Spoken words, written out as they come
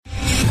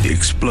The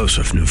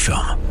explosive new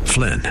film,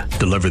 Flynn,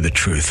 deliver the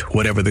truth,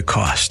 whatever the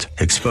cost,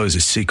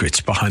 exposes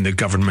secrets behind the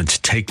government's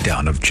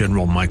takedown of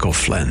General Michael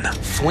Flynn.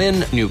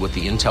 Flynn knew what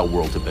the intel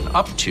world had been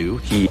up to.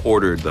 He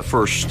ordered the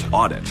first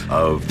audit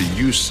of the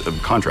use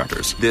of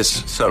contractors.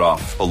 This set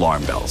off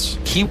alarm bells.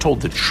 He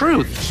told the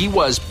truth. He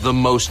was the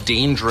most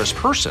dangerous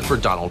person for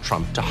Donald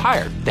Trump to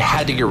hire. They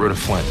had to get rid of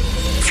Flynn.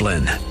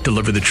 Flynn,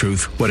 deliver the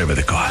truth, whatever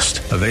the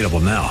cost. Available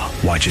now.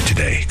 Watch it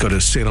today. Go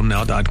to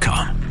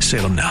salemnow.com.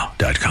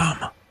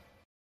 salemnow.com.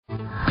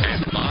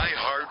 My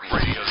Heart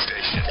Radio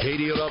Station.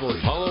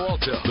 KDOW, Palo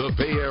Alto, the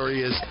Bay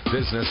Area's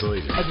business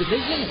leader. A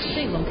division of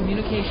Salem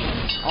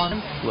Communications.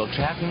 We'll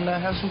chat and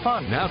have some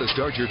fun. Now to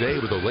start your day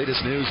with the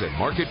latest news and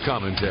market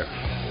commentary.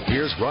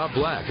 Here's Rob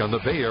Black on the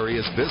Bay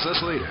Area's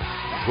business leader.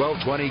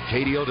 1220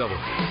 KDOW.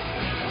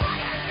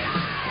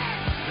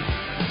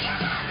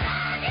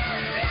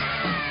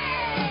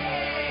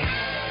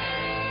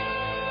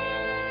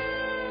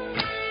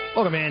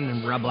 Welcome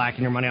in, Rob Black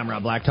and Your Money. I'm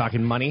Rob Black,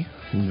 talking money,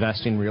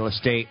 investing, real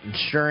estate,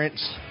 insurance,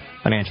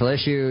 financial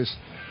issues,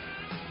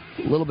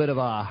 a little bit of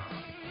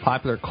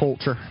popular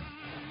culture,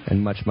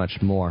 and much, much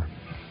more.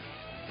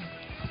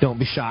 Don't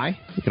be shy.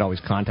 You can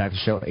always contact the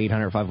show at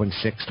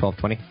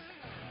 800-516-1220.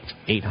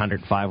 It's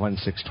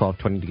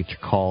 800-516-1220 to get your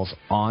calls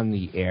on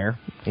the air.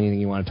 Anything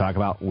you want to talk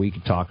about, we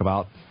can talk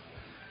about.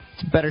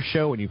 It's a better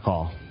show when you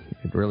call.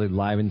 It really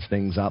livens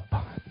things up.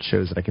 It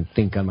shows that I can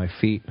think on my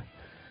feet.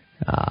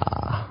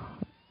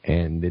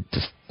 And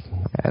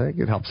I think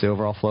it helps the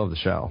overall flow of the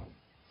show.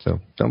 So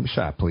don't be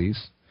shy, please.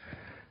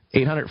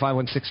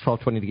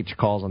 800-516-1220 to get your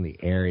calls on the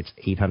air. It's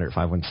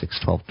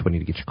 800-516-1220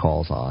 to get your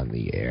calls on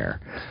the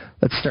air.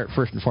 Let's start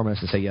first and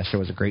foremost and say yesterday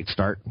was a great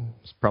start.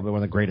 It's probably one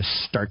of the greatest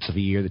starts of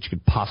the year that you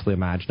could possibly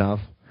imagine of.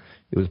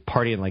 It was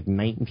partying like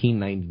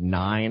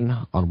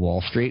 1999 on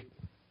Wall Street.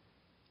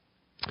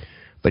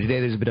 But today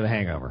there's a bit of a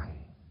hangover.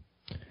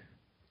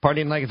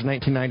 Partying like it's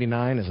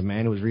 1999 as a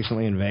man who was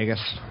recently in Vegas.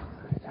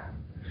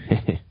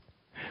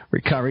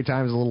 Recovery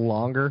time is a little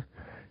longer,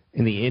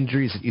 and the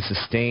injuries that you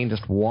sustain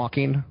just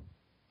walking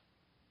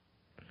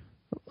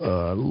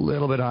a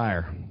little bit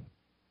higher.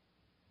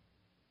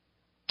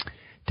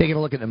 Taking a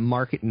look at the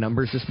market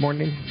numbers this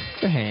morning,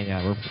 it's a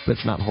hangover, but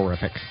it's not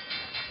horrific.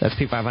 The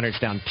S&P 500 is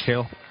down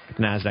 2,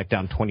 the NASDAQ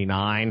down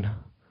 29,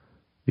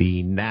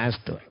 the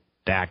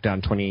NASDAQ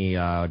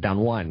down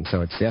 1. So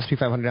it's the S&P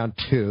 500 down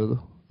 2,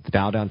 the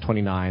Dow down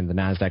 29, the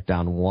NASDAQ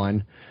down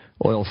 1.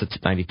 Oil sits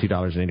at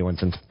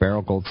 $92.81 a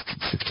barrel. Gold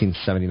sits at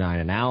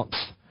 $16.79 an ounce.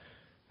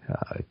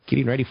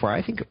 Getting ready for,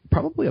 I think,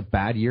 probably a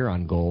bad year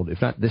on gold,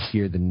 if not this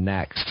year, the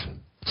next.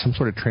 Some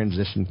sort of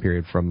transition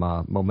period from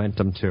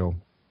momentum to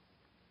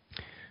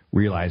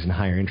realizing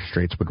higher interest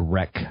rates would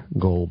wreck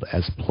gold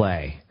as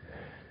play.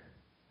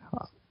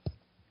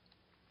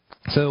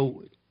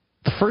 So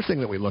the first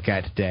thing that we look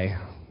at today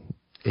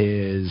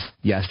is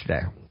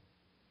yesterday.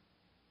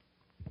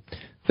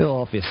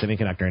 Philadelphia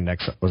Semiconductor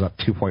Index was up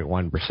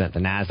 2.1%. The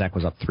NASDAQ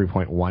was up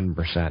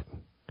 3.1%.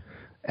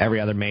 Every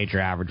other major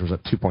average was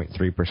up 2.3%.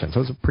 So it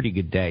was a pretty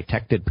good day.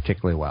 Tech did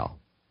particularly well.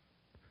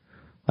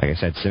 Like I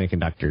said,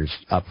 semiconductors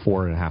up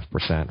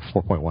 4.5%,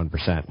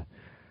 4.1%.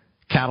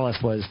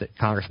 Catalyst was that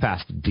Congress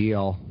passed a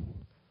deal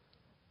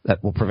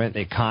that will prevent the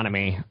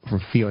economy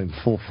from feeling the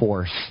full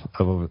force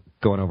of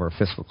going over a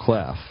fiscal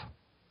cliff.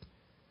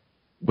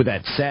 With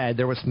that said,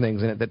 there were some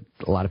things in it that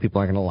a lot of people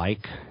aren't going to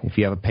like. If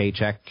you have a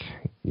paycheck,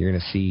 you're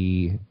going to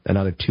see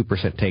another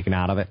 2% taken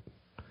out of it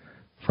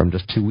from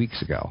just 2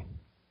 weeks ago.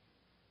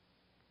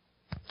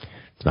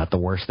 It's not the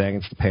worst thing.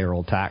 It's the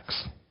payroll tax.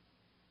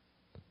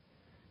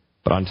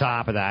 But on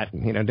top of that,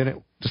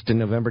 just in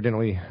November, didn't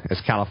we,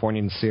 as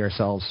Californians, see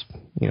ourselves,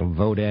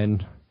 vote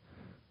in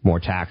more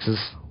taxes?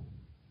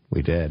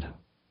 We did.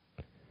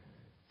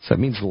 So it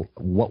means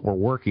what we're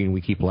working,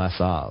 we keep less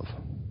of.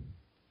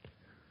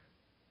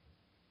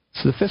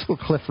 So the fiscal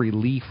cliff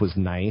relief was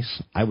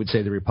nice. I would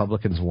say the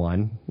Republicans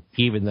won,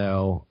 even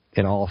though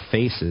in all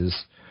faces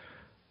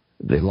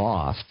they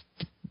lost.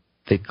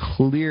 They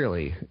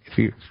clearly, if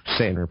you're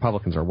saying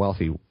Republicans are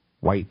wealthy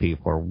white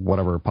people or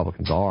whatever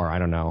Republicans are, I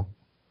don't know,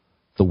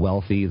 the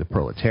wealthy, the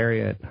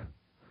proletariat,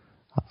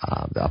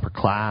 the upper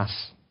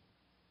class,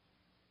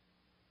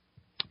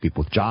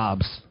 people with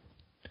jobs.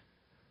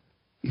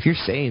 If you're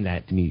saying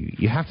that, then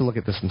you have to look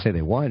at this and say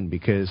they won,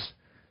 because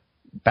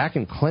back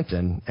in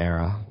Clinton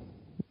era,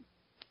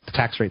 the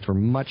tax rates were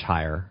much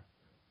higher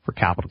for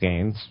capital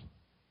gains,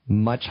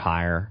 much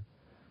higher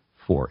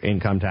for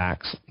income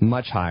tax,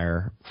 much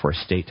higher for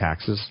estate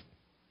taxes.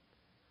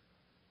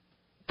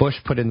 Bush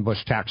put in the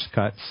Bush tax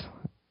cuts,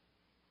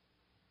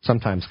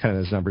 sometimes kind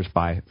of those numbers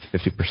by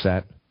 50%.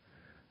 And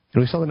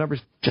we saw the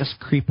numbers just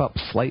creep up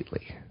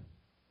slightly.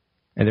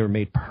 And they were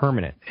made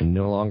permanent and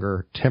no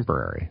longer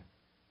temporary.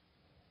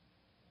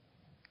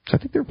 So I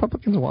think the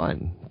Republicans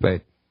won.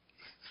 But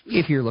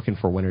if you're looking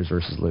for winners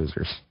versus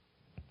losers.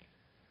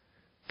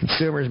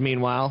 Consumers,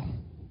 meanwhile,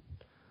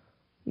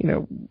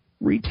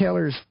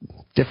 retailers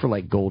differ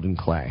like gold and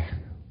clay.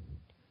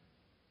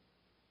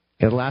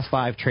 In the last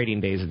 5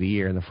 trading days of the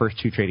year, and the first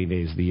 2 trading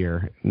days of the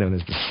year, known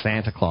as the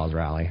Santa Claus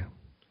rally,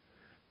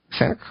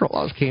 Santa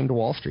Claus came to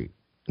Wall Street.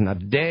 Now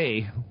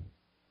today,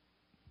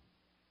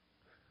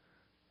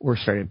 we're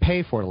starting to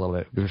pay for it a little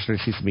bit. We're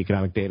starting to see some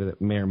economic data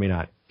that may or may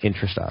not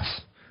interest us.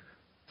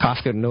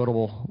 Costco,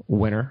 notable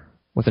winner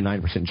with a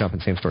 9% jump in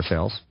same-store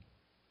sales.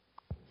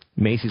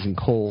 Macy's and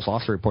Kohl's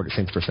also reported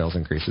same-store sales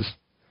increases.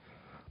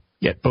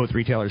 Yet both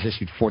retailers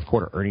issued fourth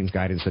quarter earnings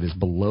guidance that is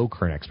below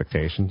current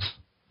expectations.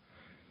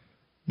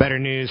 Better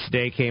news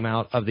today came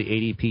out of the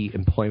ADP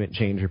employment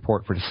change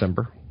report for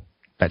December.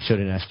 That showed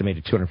an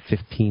estimated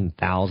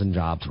 215,000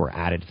 jobs were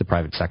added to the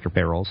private sector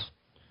payrolls.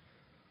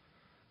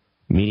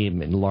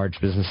 Medium and large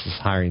businesses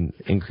hiring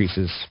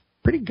increases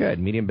pretty good.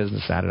 Medium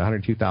business added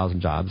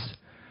 102,000 jobs.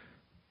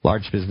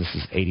 Large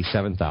businesses,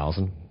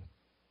 87,000.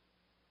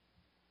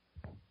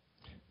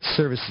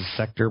 Services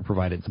sector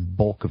provided the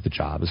bulk of the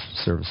jobs,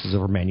 services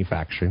over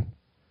manufacturing.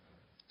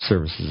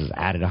 Services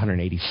added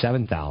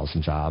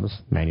 187,000 jobs.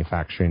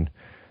 Manufacturing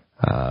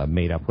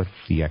made up with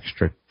the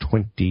extra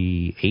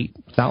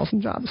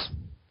 28,000 jobs.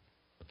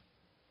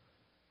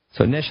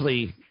 So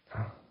initially,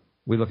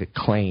 we look at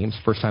claims,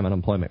 first-time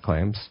unemployment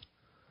claims.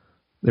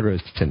 They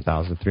rose to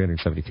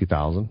 10,372,000,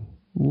 a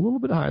little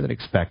bit higher than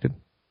expected.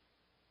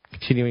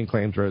 Continuing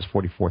claims rose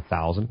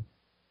 44,000.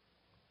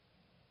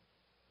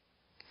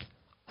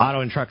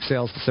 Auto and truck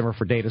sales December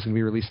for data is going to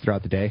be released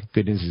throughout the day.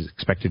 Good news is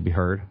expected to be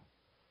heard.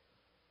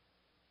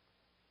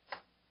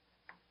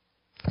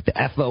 The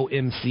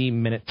FOMC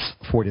minutes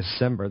for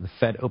December, the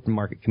Fed Open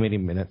Market Committee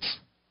minutes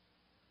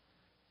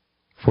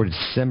for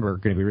December are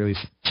going to be released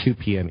at 2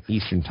 p.m.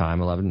 Eastern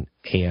Time, 11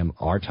 a.m.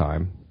 our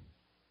time.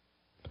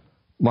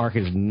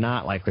 Market is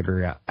not likely to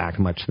react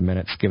much to the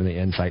minutes, given the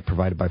insight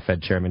provided by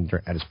Fed Chairman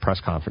at his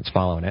press conference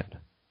following it.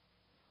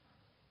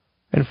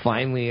 And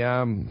finally,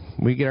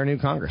 we get our new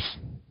Congress.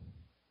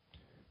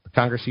 The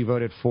Congress you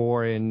voted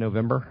for in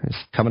November is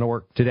coming to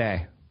work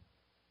today.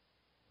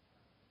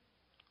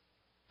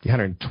 The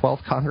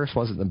 112th Congress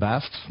wasn't the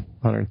best.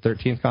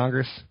 113th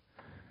Congress,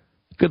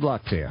 good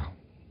luck to you.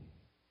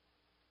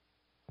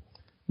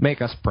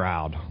 Make us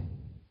proud.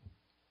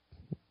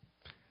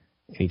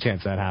 Any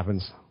chance that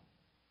happens?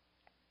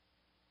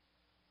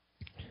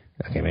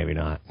 Okay, maybe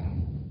not.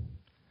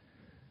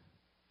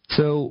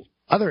 So,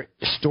 other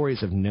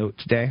stories of note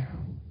today.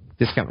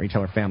 Discount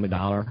retailer Family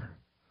Dollar,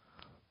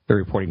 they're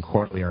reporting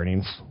quarterly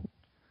earnings.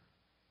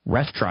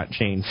 Restaurant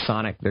chain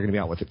Sonic, they're going to be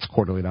out with its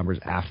quarterly numbers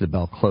after the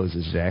bell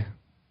closes today.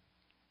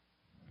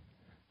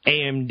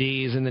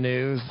 AMD is in the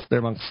news. They're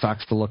among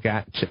stocks to look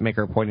at.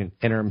 Chipmaker appointed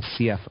interim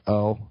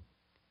CFO,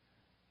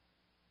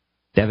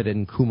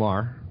 Devidan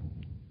Kumar,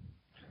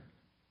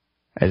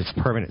 as its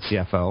permanent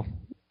CFO.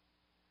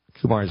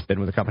 Kumar has been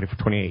with the company for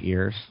 28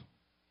 years.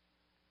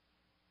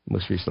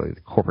 Most recently,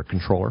 the corporate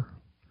controller.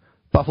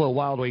 Buffalo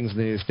Wild Wings in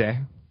the news today.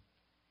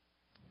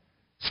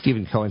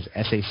 Stephen Cohen's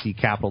SAC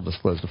Capital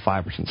disclosed a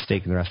 5%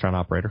 stake in the restaurant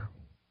operator.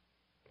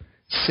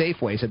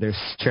 Safeway said their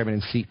chairman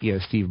and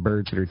CEO, Steve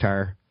Bird, would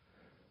retire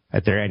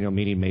at their annual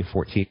meeting May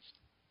 14th.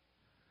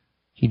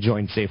 He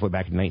joined Safeway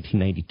back in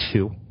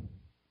 1992.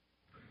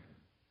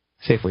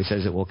 Safeway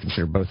says it will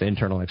consider both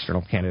internal and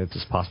external candidates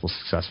as possible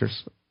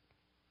successors.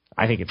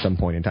 I think at some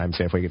point in time,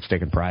 Safeway gets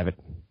taken private.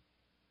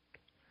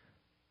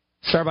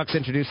 Starbucks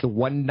introduced the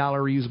 $1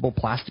 reusable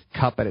plastic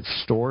cup at its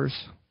stores.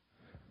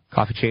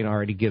 Coffee chain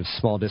already gives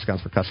small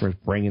discounts for customers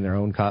bringing their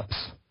own cups.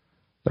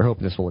 They're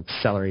hoping this will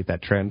accelerate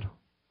that trend.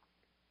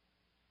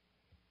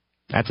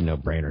 That's a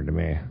no-brainer to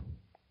me.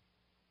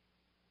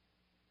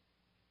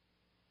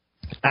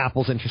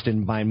 Apple's interested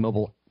in buying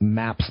mobile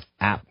maps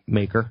app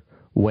maker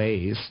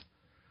Waze.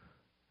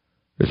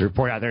 There's a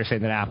report out there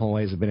saying that Apple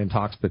and Waze have been in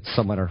talks, but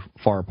somewhat are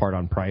far apart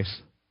on price.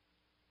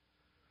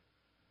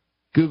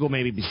 Google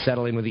may be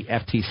settling with the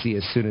FTC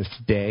as soon as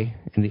today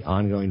in the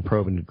ongoing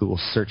probe into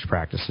Google's search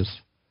practices.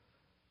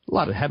 A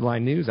lot of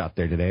headline news out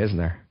there today, isn't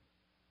there?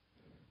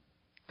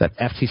 That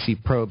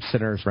FTC probe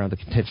centers around the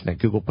contention that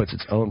Google puts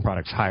its own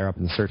products higher up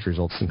in the search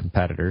results than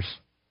competitors.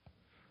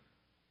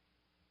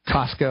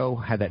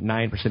 Costco had that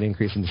 9%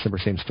 increase in December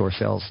same-store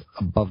sales,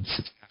 above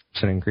the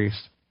 6%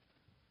 increase.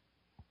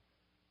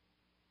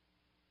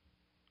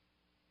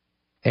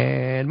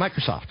 And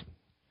Microsoft,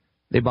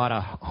 they bought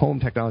a home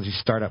technology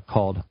startup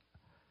called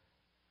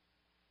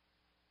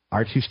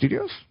R2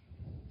 Studios.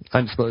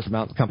 Undisclosed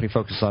amount, the company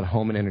focuses on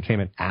home and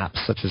entertainment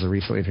apps, such as a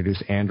recently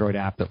introduced Android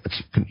app that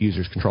lets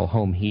users control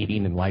home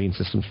heating and lighting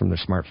systems from their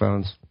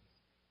smartphones.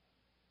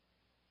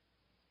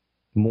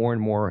 More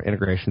and more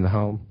integration in the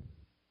home.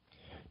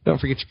 Don't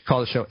forget you can call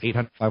the show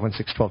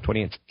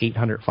 800-516-1220. It's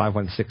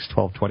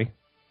 800-516-1220.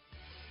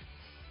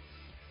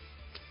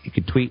 You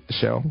can tweet the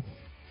show.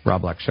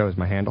 Rob Black Show is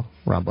my handle.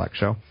 Rob Black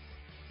Show.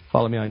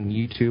 Follow me on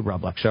YouTube, Rob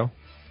Black Show.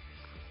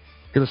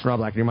 You're listening to Rob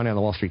Black and Your Money on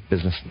the Wall Street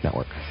Business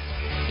Network.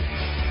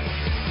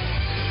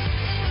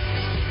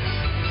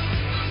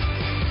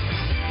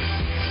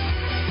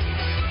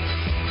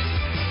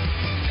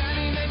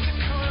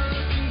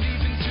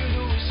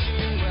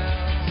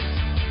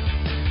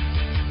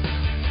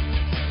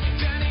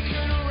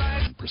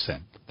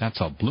 That's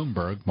a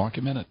Bloomberg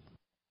Market Minute.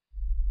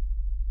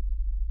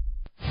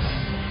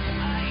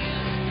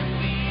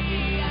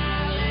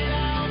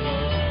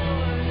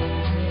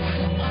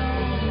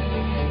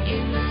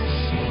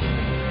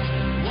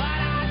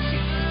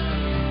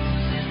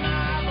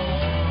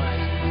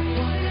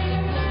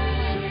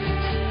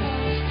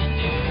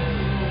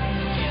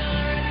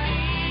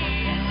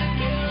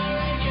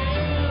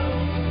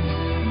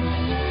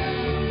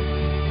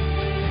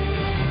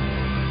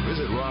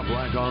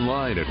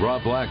 online at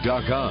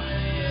robblack.com.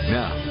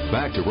 Now,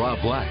 back to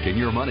Rob Black and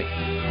Your Money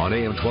on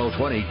AM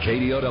 1220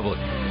 KDOW.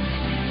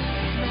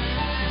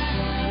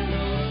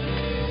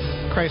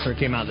 Chrysler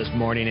came out this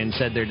morning and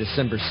said their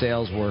December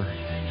sales were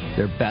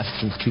their best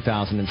since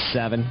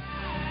 2007.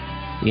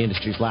 The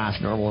industry's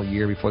last normal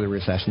year before the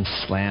recession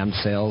slammed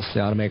sales. The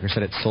automaker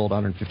said it sold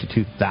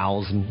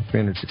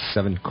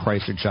 152,367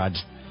 Chrysler,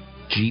 Dodge,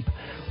 Jeep,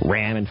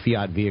 Ram, and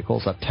Fiat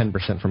vehicles, up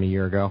 10% from a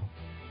year ago.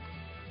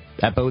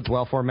 That bodes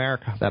well for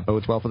America. That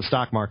bodes well for the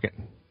stock market.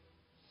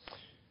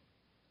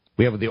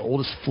 We have the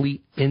oldest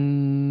fleet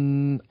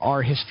in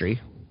our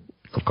history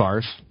of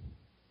cars,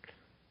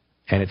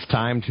 and it's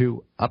time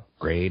to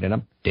upgrade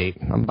and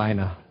update. I'm buying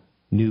a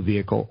new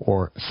vehicle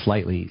or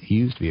slightly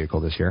used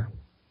vehicle this year.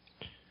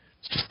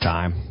 It's just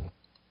time.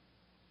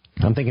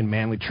 I'm thinking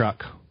Manly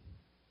truck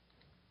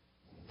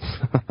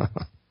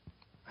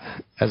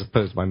as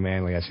opposed to my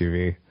Manly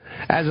SUV,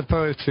 as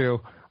opposed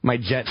to my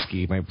jet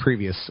ski, my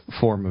previous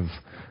form of,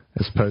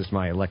 as opposed to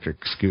my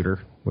electric scooter,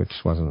 which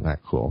wasn't that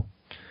cool.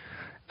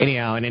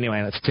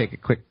 Anyway, let's take a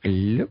quick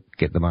look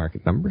at the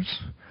market numbers.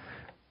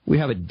 We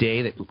have a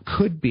day that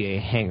could be a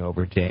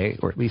hangover day,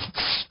 or at least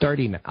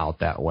starting out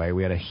that way.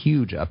 We had a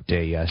huge up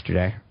day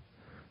yesterday.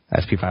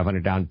 S&P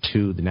 500 down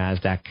 2, the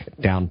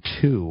NASDAQ down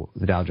 2,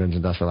 the Dow Jones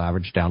Industrial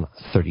Average down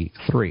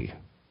 33.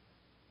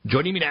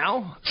 Joining me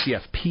now,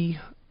 CFP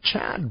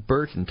Chad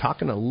Burton,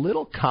 talking a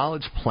little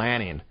college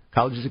planning.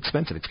 College is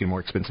expensive. It's getting more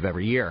expensive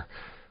every year.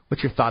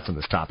 What's your thoughts on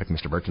this topic,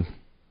 Mr. Burton?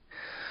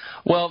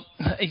 Well,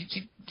 I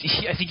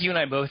think you and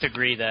I both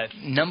agree that,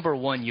 number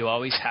one, you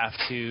always have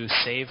to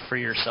save for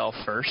yourself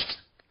first,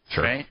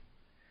 sure. Right?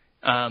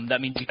 That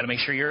means you got to make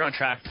sure you're on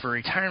track for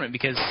retirement,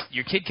 because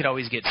your kid could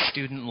always get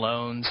student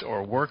loans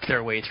or work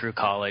their way through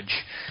college,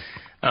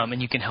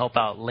 and you can help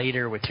out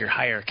later with your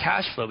higher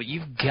cash flow. But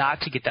you've got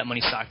to get that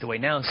money socked away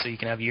now so you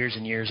can have years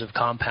and years of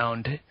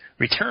compound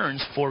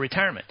returns for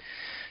retirement.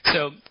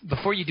 So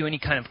before you do any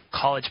kind of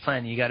college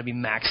plan, you got to be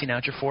maxing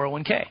out your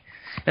 401k,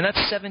 and that's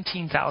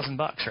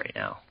 $17,000 right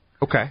now.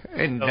 Okay,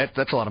 and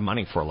that's a lot of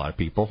money for a lot of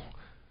people.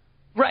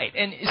 Right,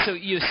 and so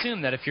you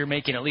assume that if you're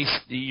making at least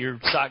your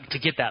stock to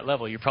get that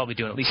level, you're probably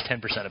doing at least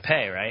 10% of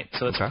pay, right?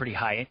 So that's a pretty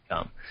high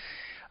income.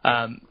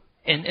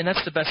 And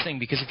that's the best thing,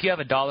 because if you have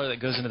a dollar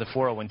that goes into the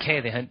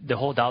 401k, the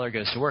whole dollar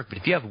goes to work. But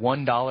if you have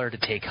 $1 to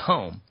take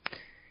home,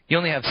 you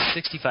only have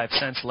 65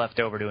 cents left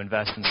over to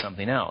invest in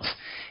something else.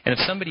 And if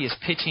somebody is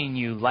pitching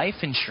you life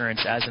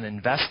insurance as an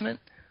investment,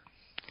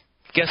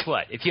 guess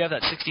what? If you have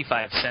that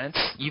 65 cents,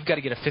 you've got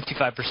to get a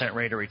 55%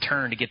 rate of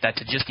return to get that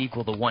to just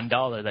equal the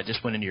 $1 that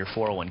just went into your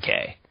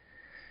 401k.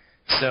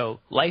 So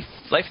life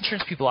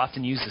insurance people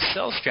often use the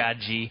sell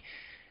strategy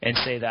and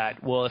say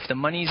that, well, if the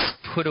money's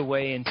put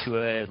away into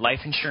a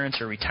life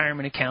insurance or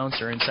retirement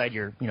accounts or inside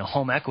your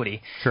home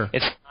equity, sure,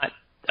 it's not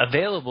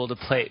available to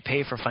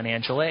pay for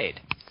financial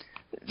aid.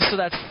 So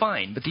that's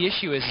fine. But the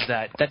issue is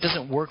that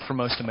doesn't work for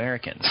most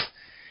Americans.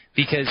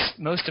 Because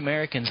most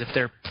Americans, if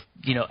they're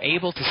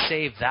able to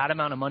save that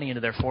amount of money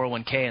into their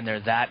 401k and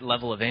they're that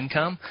level of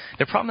income,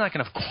 they're probably not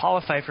going to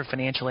qualify for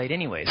financial aid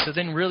anyway. So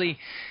then really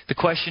the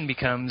question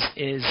becomes,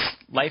 is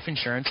life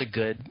insurance a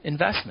good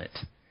investment?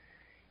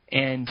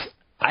 And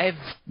I've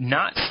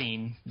not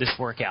seen this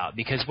work out,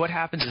 because what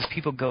happens is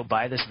people go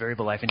buy this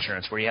variable life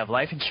insurance where you have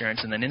life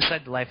insurance, and then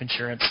inside the life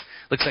insurance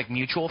looks like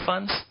mutual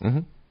funds. Mm-hmm.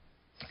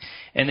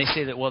 And they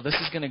say that, well, this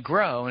is going to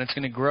grow, and it's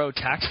going to grow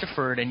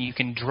tax-deferred, and you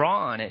can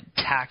draw on it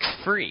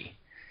tax-free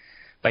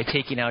by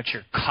taking out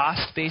your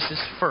cost basis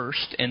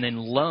first and then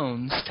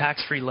loans,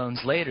 tax-free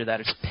loans later, that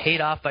is paid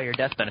off by your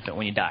death benefit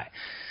when you die.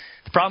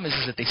 The problem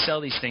is that they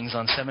sell these things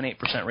on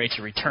 7-8% rates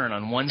of return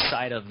on one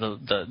side of the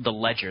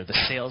ledger, the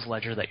sales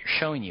ledger that you're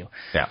showing you.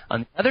 Yeah.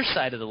 On the other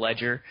side of the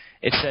ledger,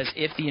 it says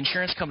if the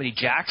insurance company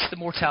jacks the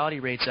mortality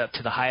rates up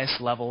to the highest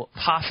level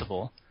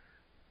possible,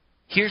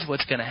 here's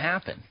what's going to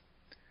happen.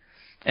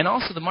 And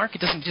also, the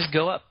market doesn't just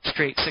go up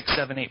straight 6,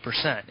 7,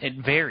 8%.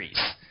 It varies.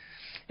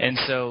 And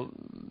so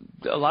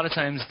a lot of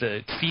times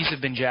the fees have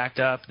been jacked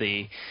up,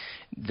 the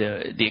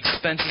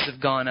expenses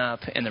have gone up,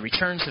 and the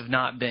returns have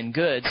not been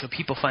good, so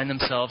people find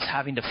themselves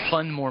having to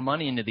fund more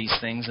money into these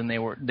things than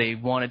they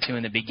wanted to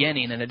in the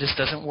beginning, and it just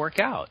doesn't work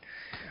out.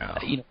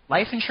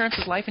 Life insurance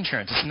is life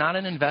insurance. It's not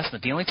an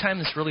investment. The only time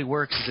this really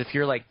works is if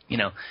you're like,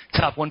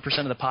 top 1%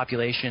 of the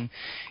population.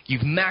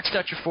 You've maxed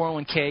out your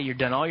 401k. You've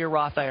done all your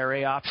Roth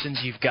IRA options.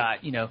 You've got,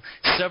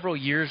 several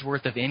years'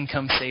 worth of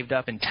income saved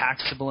up in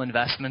taxable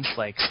investments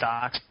like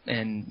stocks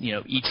and,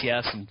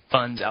 ETFs and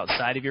funds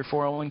outside of your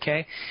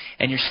 401k.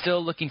 And you're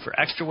still looking for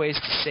extra ways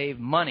to save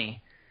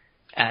money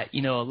at, a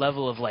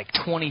level of like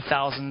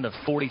 $20,000 to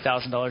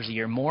 $40,000 a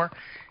year more.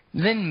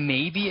 Then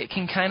maybe it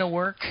can kind of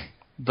work,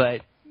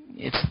 but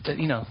it's,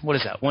 what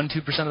is that,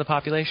 1-2% of the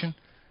population?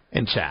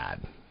 And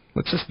Chad,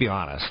 let's just be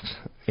honest.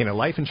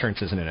 Life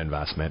insurance isn't an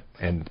investment,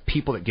 and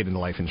people that get in the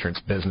life insurance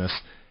business,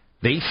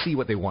 they see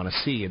what they want to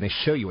see, and they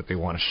show you what they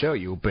want to show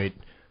you, but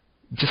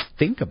just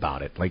think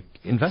about it. Like,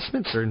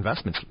 investments are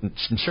investments.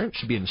 Insurance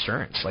should be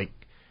insurance. Like,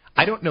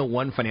 I don't know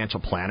one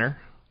financial planner.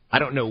 I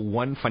don't know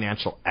one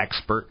financial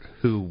expert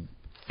who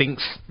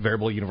thinks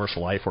variable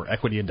universal life or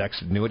equity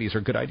indexed annuities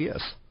are good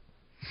ideas.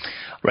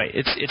 Right.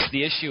 It's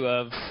the issue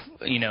of,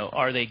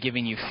 are they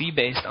giving you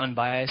fee-based,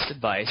 unbiased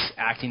advice,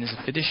 acting as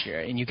a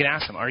fiduciary? And you can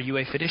ask them, are you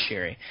a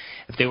fiduciary?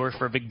 If they work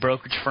for a big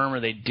brokerage firm or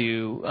they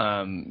do,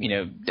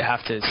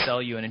 have to sell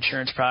you an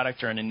insurance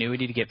product or an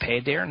annuity to get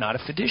paid, they are not a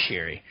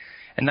fiduciary.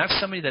 And that's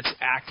somebody that's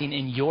acting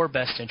in your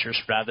best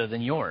interest rather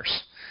than yours.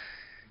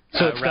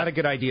 So it's not a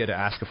good idea to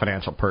ask a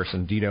financial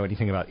person, do you know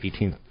anything about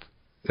 18th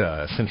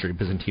century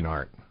Byzantine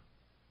art?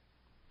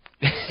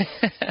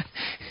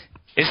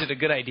 Is it a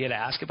good idea to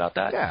ask about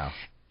that? Yeah. If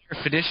you're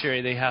a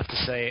fiduciary, they have to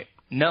say,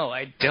 no,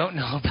 I don't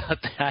know about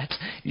that.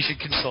 You should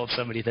consult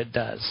somebody that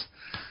does.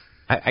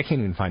 I can't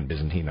even find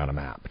Byzantine on a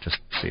map, just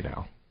so you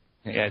know.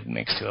 Yeah, it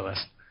makes two of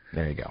us.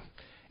 There you go.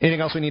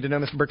 Anything else we need to know,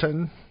 Mr.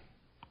 Burton?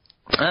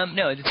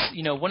 No,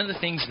 it's one of the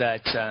things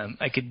that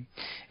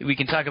we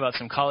can talk about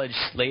some college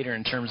later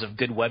in terms of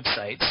good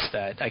websites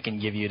that I can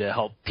give you to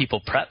help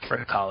people prep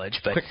for college.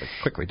 But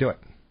quickly, do it.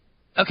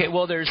 Okay,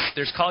 well, there's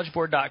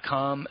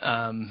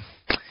collegeboard.com.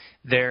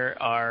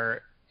 There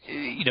are,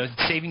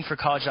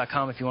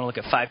 savingforcollege.com if you want to look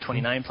at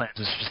 529 plans,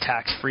 which is a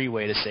tax-free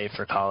way to save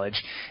for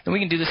college. And we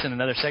can do this in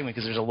another segment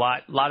because there's a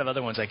lot of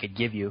other ones I could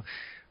give you.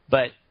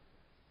 But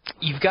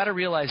you've got to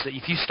realize that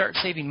if you start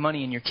saving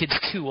money and your kid's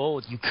too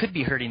old, you could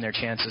be hurting their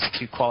chances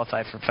to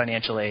qualify for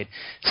financial aid.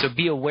 So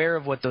be aware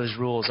of what those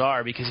rules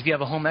are, because if you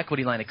have a home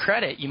equity line of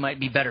credit, you might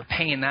be better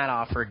paying that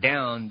offer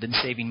down than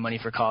saving money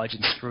for college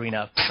and screwing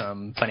up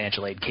some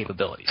financial aid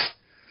capabilities.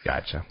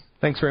 Gotcha.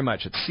 Thanks very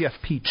much. It's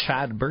CFP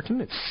Chad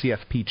Burton. It's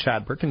CFP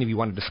Chad Burton. If you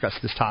want to discuss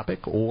this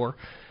topic or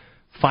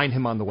find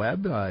him on the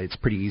web, it's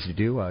pretty easy to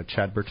do.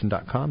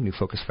 ChadBurton.com,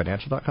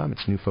 NewFocusFinancial.com.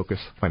 It's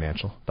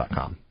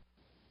NewFocusFinancial.com.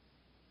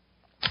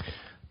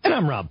 And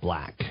I'm Rob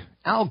Black.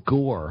 Al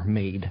Gore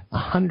made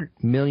 $100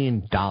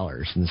 million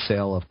in the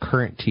sale of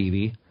Current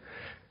TV.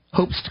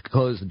 Hopes to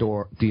close the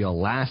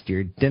deal last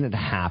year. Didn't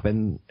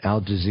happen.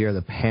 Al Jazeera,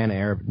 the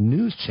Pan-Arab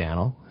news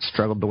channel,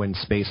 struggled to win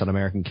space on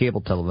American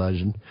cable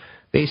television.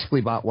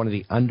 Basically bought one of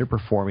the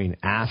underperforming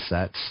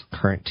assets,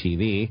 Current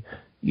TV.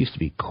 Used to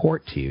be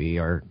Court TV,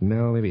 or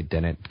no, maybe it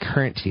didn't.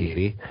 Current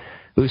TV.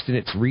 Boosting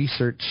its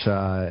research,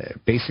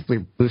 basically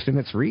boosting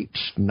its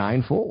reach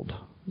ninefold.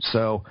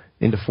 So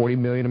into 40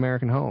 million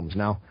American homes.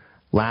 Now,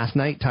 last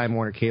night, Time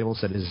Warner Cable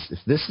said,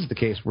 if this is the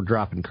case, we're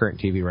dropping Current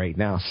TV right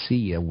now. See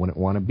ya, wouldn't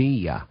want to be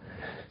ya.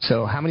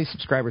 So how many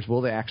subscribers will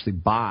they actually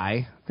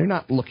buy? They're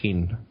not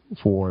looking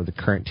for the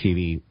Current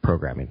TV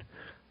programming.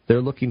 They're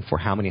looking for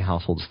how many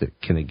households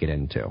that can they get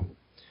into.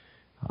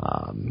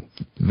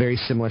 Very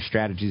similar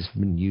strategies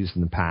have been used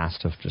in the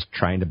past of just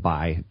trying to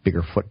buy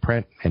bigger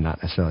footprint and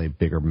not necessarily a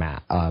bigger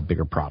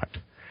product.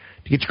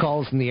 To get your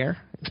calls in the air,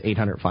 it's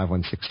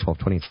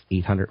 800-516-1220.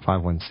 It's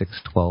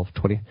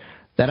 800-516-1220.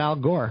 That Al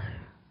Gore,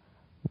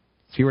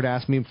 if you were to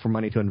ask me for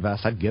money to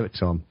invest, I'd give it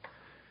to him.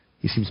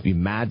 He seems to be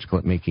magical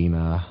at making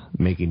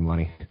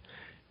money.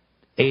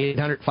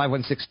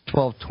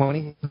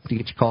 800-516-1220 to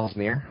get your calls in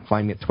the air.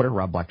 Find me at Twitter.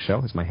 Rob Black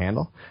Show is my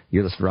handle.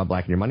 You're listening to Rob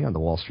Black and Your Money on the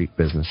Wall Street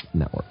Business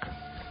Network.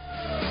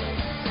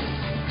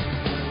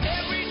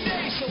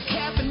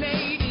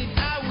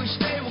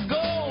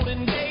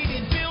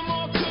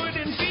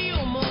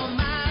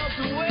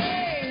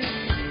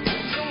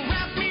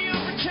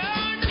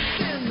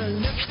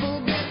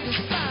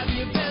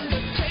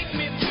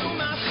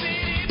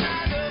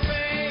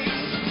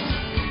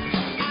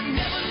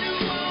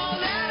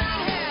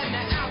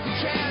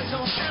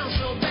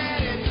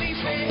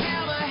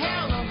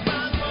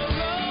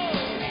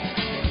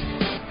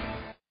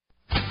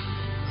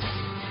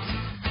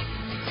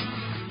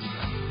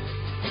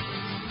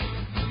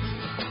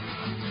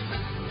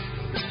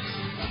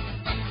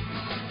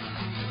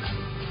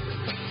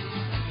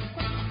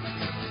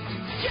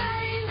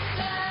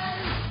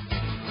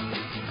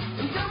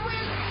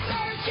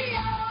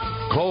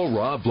 Call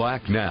Rob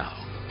Black now.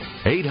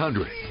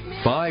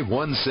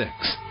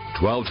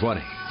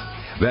 800-516-1220.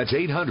 That's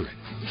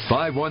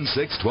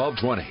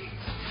 800-516-1220.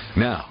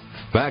 Now,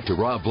 back to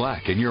Rob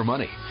Black and Your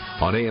Money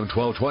on AM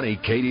 1220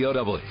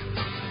 KDOW.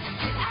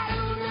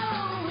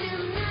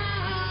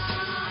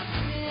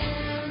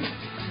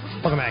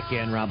 Welcome back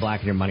in, Rob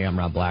Black and Your Money. I'm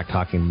Rob Black,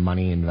 talking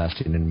money,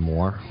 investing, and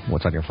more.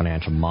 What's on your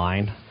financial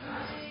mind?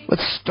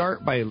 Let's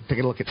start by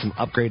taking a look at some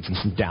upgrades and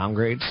some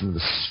downgrades, some of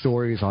the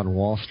stories on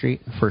Wall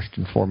Street. First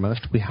and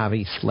foremost, we have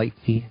a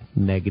slightly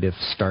negative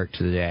start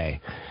to the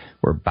day.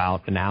 We're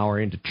about an hour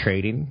into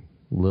trading,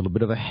 a little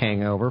bit of a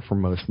hangover for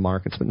most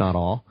markets, but not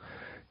all.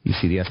 You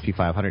see the S&P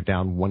 500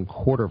 down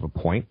 0.25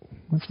 point.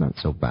 That's not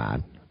so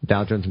bad.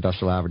 Dow Jones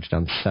Industrial Average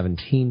down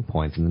 17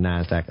 points, and the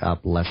NASDAQ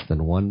up less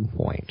than 1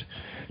 point.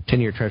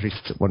 10-year Treasury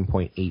sits at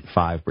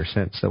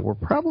 1.85%, so we're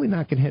probably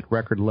not going to hit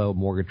record low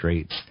mortgage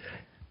rates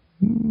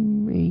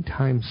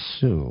anytime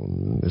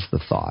soon, is the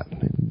thought.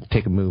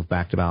 Take a move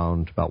back to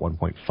about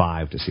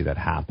 1.5 to see that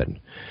happen.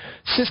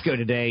 Cisco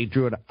today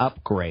drew an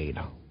upgrade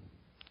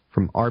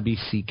from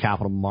RBC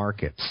Capital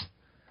Markets,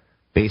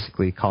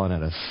 basically calling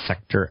it a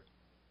sector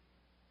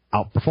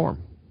outperform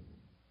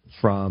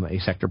from a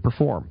sector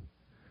perform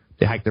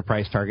They hiked their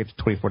price target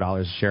to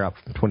 $24 a share, up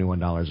from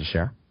 $21 a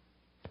share.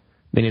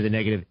 Many of the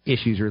negative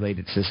issues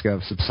related to Cisco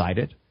have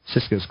subsided.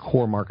 Cisco's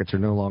core markets are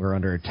no longer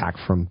under attack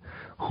from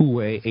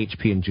Huawei,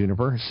 HP, and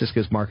Juniper.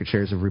 Cisco's market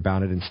shares have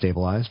rebounded and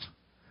stabilized.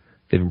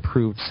 They've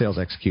improved sales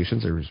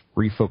executions. They're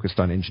refocused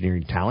on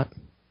engineering talent,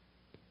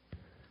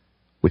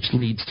 which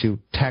leads to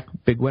tech,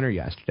 big winner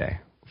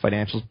yesterday.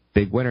 Financials,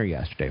 big winner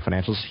yesterday.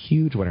 Financials,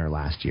 huge winner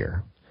last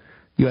year.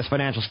 U.S.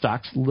 financial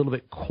stocks, a little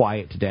bit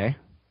quiet today.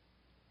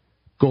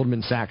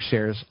 Goldman Sachs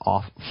shares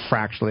off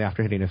fractionally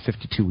after hitting a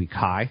 52-week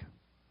high.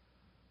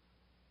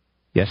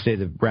 Yesterday,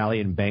 the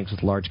rally in banks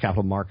with large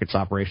capital markets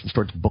operations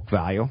towards book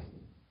value.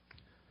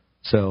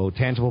 So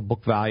tangible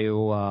book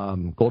value,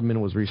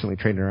 Goldman was recently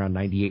trading around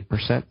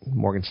 98%.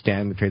 Morgan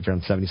Stanley trades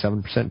around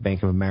 77%.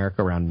 Bank of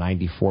America around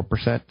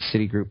 94%.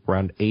 Citigroup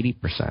around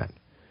 80%.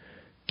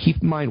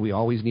 Keep in mind, we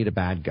always need a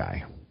bad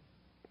guy.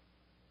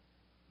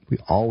 We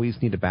always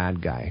need a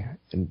bad guy.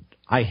 And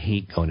I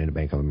hate going into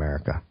Bank of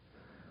America.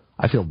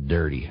 I feel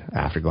dirty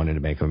after going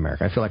into Bank of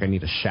America. I feel like I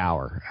need a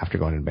shower after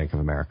going into Bank of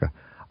America.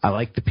 I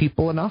like the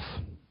people enough.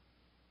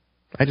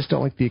 I just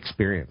don't like the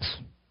experience.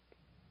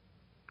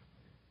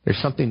 There's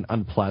something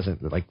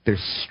unpleasant. Like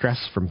there's stress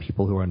from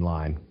people who are in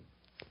line.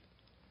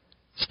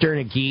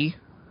 Stern Agee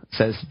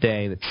says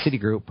today that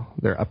Citigroup,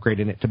 they're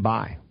upgrading it to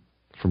buy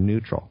from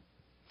neutral.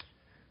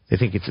 They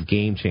think it's a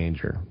game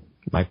changer.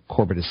 Mike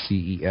Corbett is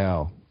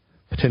CEO.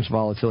 Potential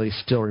volatility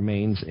still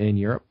remains in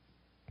Europe.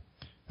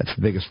 That's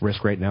the biggest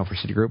risk right now for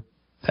Citigroup.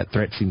 That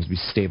threat seems to be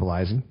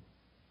stabilizing.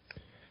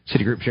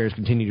 Citigroup shares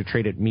continue to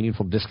trade at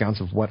meaningful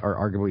discounts of what are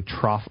arguably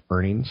trough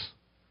earnings.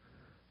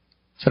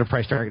 Set a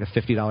price target of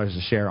 $50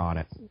 a share on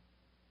it.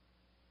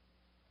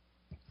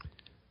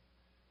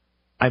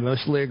 I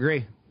mostly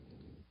agree.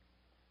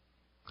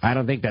 I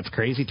don't think that's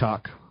crazy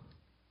talk.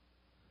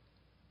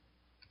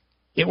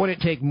 It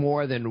wouldn't take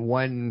more than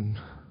one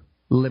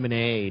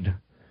lemonade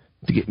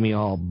to get me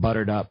all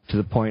buttered up to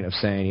the point of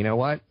saying, you know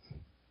what?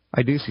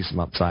 I do see some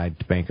upside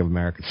to Bank of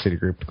America, to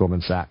Citigroup, to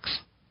Goldman Sachs,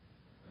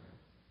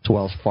 to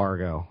Wells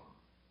Fargo.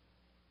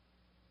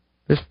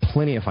 There's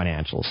plenty of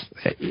financials.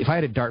 If I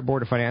had a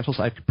dartboard of financials,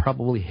 I could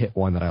probably hit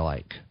one that I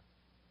like.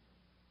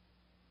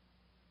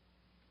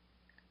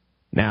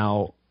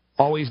 Now,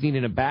 always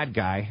needing a bad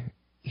guy,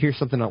 here's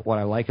something what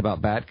I like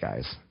about bad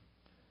guys.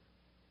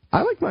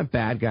 I like my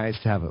bad guys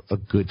to have a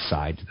good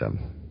side to them.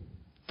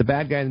 The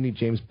bad guy in the new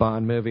James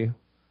Bond movie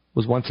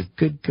was once a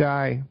good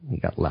guy. He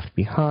got left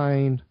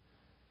behind.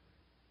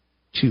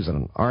 Chews on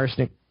an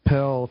arsenic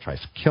pill,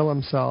 tries to kill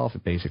himself.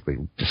 It basically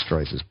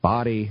destroys his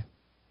body.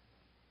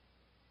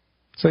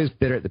 So he's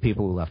bitter at the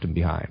people who left him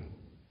behind.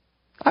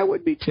 I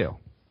would be too.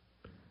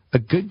 A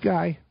good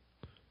guy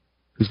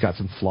who's got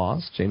some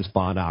flaws. James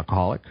Bond,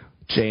 alcoholic.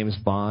 James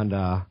Bond,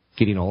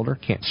 getting older,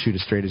 can't shoot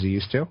as straight as he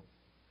used to.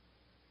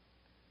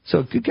 So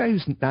a good guy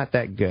who's not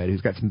that good,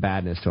 who's got some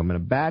badness to him, and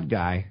a bad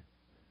guy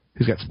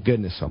who's got some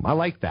goodness to him. I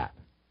like that.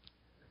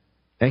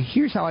 And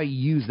here's how I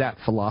use that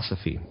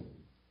philosophy.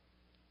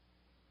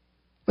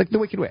 Like the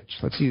Wicked Witch.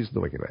 Let's use the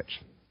Wicked Witch.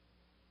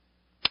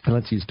 And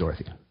let's use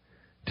Dorothy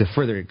to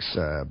further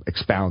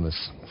expound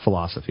this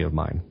philosophy of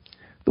mine.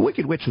 The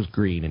Wicked Witch was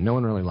green, and no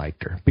one really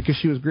liked her because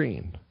she was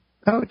green.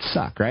 That would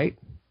suck, right?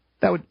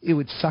 It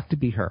would suck to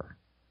be her.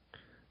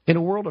 In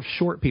a world of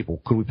short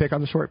people, could we pick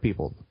on the short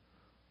people?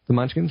 The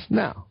Munchkins?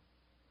 No.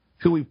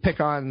 Could we pick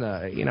on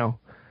the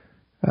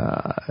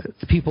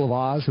people of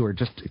Oz who are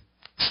just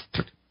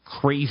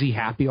crazy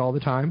happy all the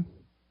time?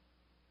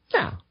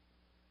 No.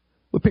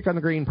 We'll pick on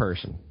the green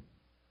person.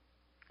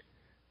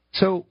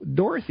 So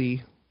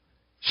Dorothy,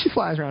 she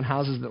flies around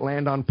houses that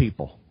land on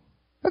people.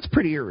 That's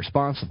pretty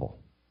irresponsible.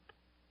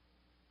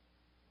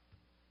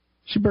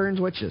 She burns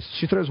witches.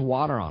 She throws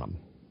water on them.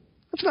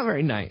 That's not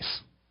very nice.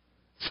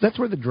 So that's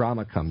where the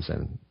drama comes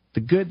in. The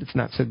good that's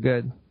not so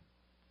good,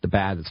 the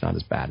bad that's not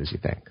as bad as you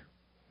think.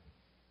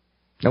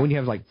 Now when you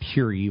have like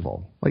pure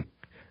evil, like,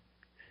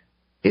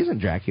 isn't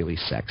Dracula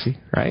sexy,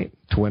 right,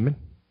 to women?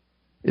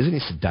 Isn't he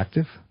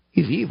seductive?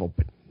 He's evil,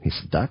 but he's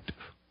seductive.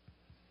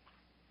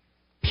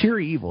 Pure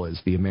evil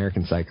is the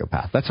American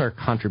psychopath. That's our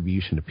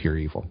contribution to pure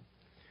evil.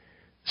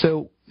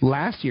 So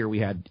last year we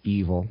had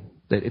evil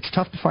that it's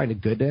tough to find a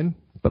good in,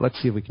 but let's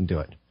see if we can do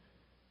it.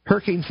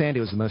 Hurricane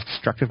Sandy was the most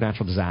destructive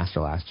natural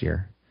disaster last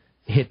year.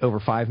 It hit over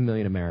 5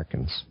 million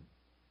Americans.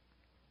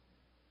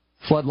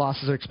 Flood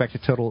losses are expected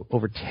to total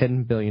over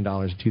 $10 billion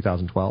in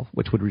 2012,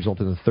 which would result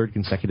in the third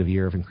consecutive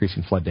year of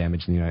increasing flood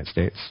damage in the United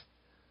States.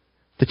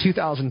 The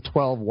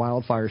 2012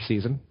 wildfire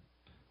season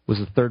was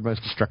the third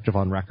most destructive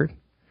on record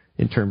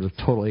in terms of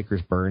total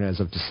acres burned as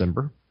of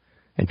December.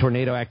 And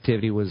tornado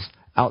activity was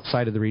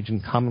outside of the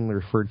region commonly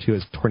referred to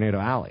as Tornado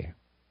Alley.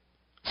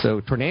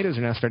 So tornadoes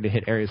are now starting to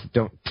hit areas that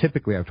don't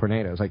typically have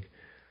tornadoes. Like,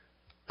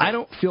 I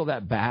don't feel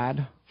that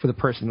bad for the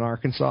person in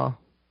Arkansas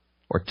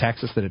or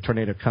Texas that a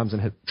tornado comes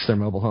and hits their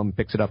mobile home and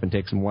picks it up and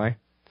takes them away,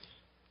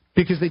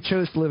 because they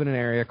chose to live in an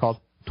area called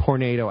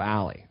Tornado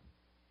Alley.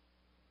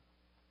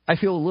 I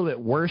feel a little bit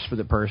worse for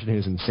the person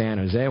who's in San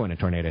Jose when a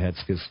tornado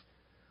hits, because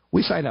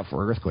we signed up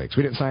for earthquakes.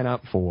 We didn't sign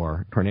up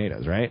for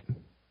tornadoes, right?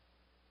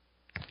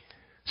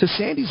 So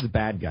Sandy's the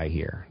bad guy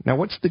here. Now,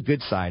 what's the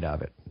good side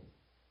of it?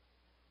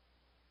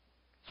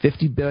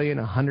 $50 billion,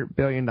 $100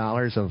 billion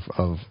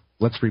of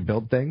let's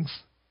rebuild things.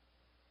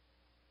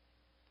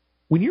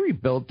 When you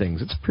rebuild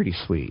things, it's pretty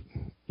sweet.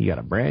 You got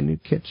a brand new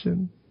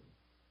kitchen.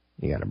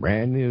 You got a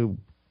brand new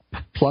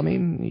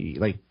plumbing.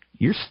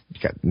 You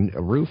got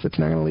a roof that's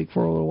not going to leak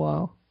for a little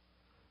while.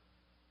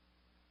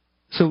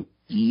 So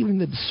even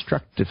the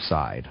destructive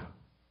side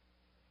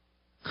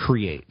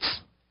creates.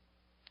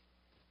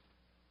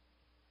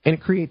 And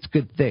it creates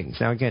good things.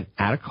 Now, again,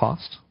 at a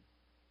cost.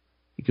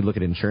 You could look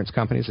at insurance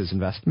companies as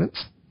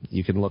investments.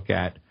 You can look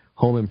at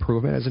home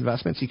improvement as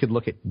investments. You could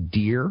look at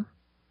Deere.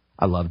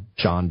 I love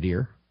John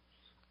Deere.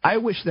 I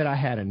wish that I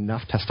had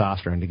enough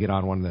testosterone to get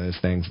on one of those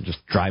things and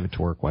just drive it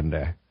to work one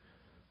day.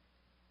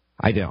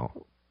 I don't.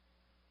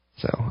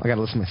 So I got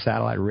to listen to my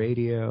satellite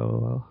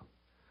radio.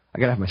 I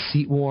got to have my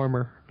seat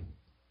warmer.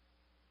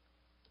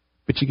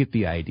 But you get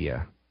the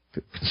idea.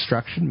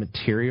 Construction,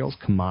 materials,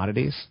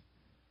 commodities,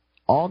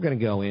 all going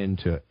to go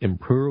into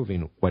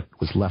improving what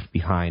was left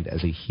behind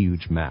as a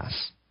huge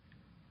mess.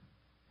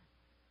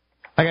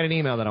 I got an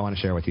email that I want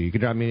to share with you. You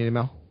can drop me an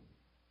email.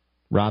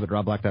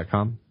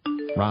 Rob@robblack.com.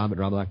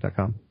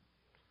 Rob@robblack.com.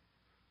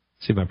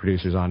 See if my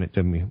producer's on it.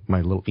 Give me my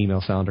little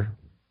email sounder.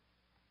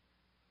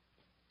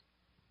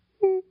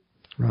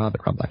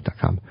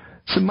 Rob@robblack.com.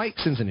 So Mike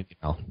sends an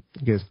email.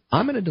 He goes,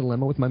 I'm in a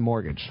dilemma with my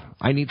mortgage.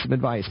 I need some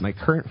advice. My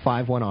current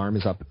 5/1 ARM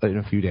is up in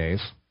a few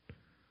days.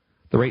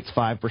 The rate's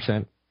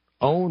 5%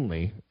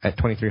 only at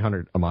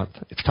 $2,300 a month.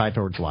 It's tied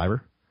towards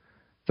LIBOR.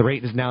 The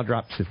rate has now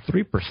dropped to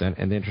 3%,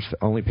 and the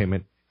interest-only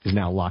payment is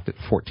now locked at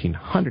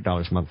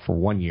 $1,400 a month for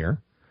 1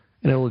 year,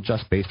 and it will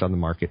adjust based on the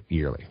market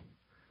yearly.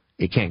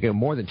 It can't go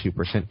more than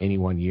 2% any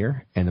 1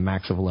 year, and the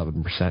max of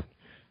 11%.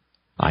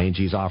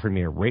 ING's offered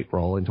me a rate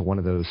roll into one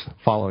of those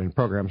following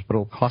programs, but it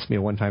will cost me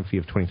a one-time fee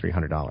of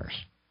 $2,300.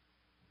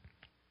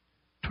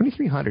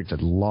 $2,300 is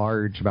a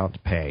large amount to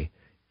pay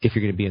if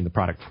you're going to be in the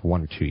product for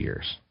 1 or 2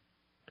 years.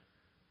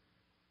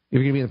 If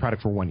you're going to be in the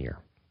product for 1 year.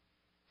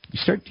 You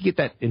start to get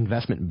that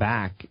investment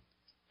back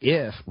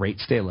if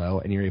rates stay low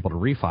and you're able to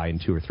refi in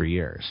 2 or 3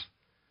 years.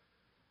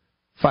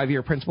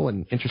 5-year principal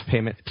and interest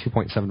payment at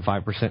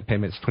 2.75%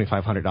 payment is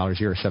 $2,500 a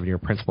year. 7-year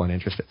principal and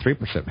interest at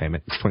 3%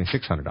 payment is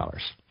 $2,600.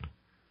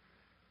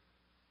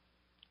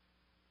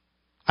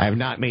 I have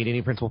not made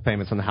any principal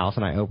payments on the house,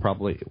 and I owe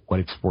probably what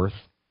it's worth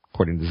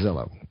according to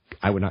Zillow.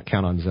 I would not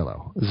count on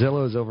Zillow.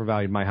 Zillow has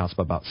overvalued my house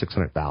by about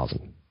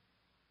 $600,000.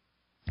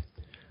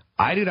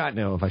 I do not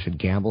know if I should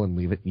gamble and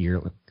leave it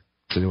yearly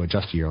to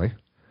adjust yearly.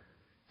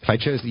 If I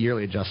chose the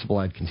yearly adjustable,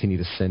 I'd continue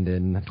to send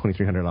in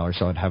 $2,300,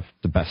 so I'd have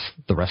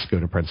the rest go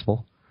to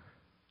principal.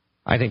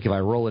 I think if I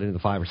roll it into the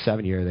 5 or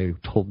 7 year, they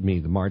told me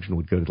the margin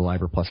would go to the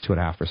LIBOR plus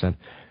 2.5%.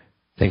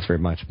 Thanks very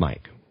much,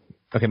 Mike.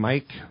 Okay,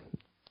 Mike,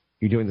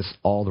 you're doing this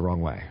all the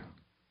wrong way.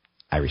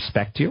 I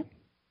respect you.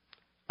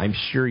 I'm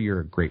sure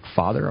you're a great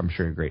father. I'm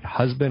sure you're a great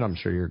husband. I'm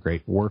sure you're a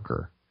great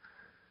worker.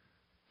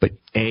 But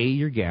A,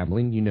 you're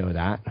gambling. You know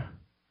that.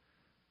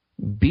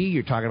 B,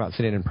 you're talking about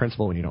sitting in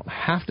principal when you don't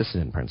have to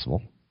sit in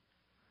principal.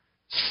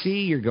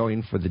 C, you're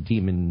going for the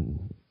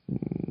demon.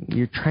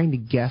 You're trying to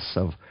guess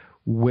of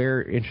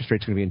where interest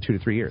rates are going to be in 2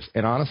 to 3 years.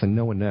 And honestly,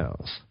 no one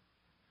knows.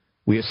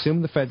 We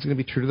assume the Fed's going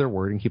to be true to their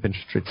word and keep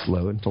interest rates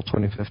low until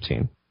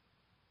 2015.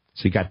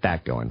 So you got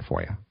that going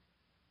for you.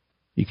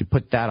 You could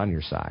put that on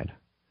your side.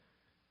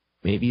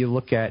 Maybe you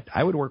look at,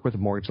 I would work with a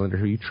mortgage lender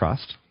who you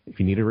trust. If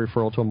you need a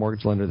referral to a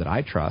mortgage lender that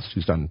I trust,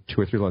 who's done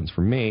 2 or 3 loans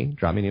for me,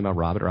 drop me an email,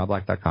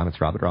 rob@robblack.com.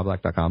 It's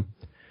rob@robblack.com.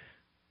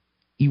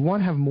 You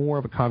want to have more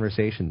of a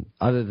conversation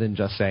other than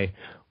just say,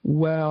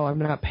 well, I'm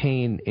not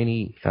paying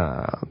any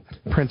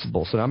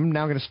principal, so I'm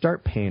now going to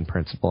start paying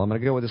principal. I'm going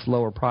to go with this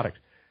lower product.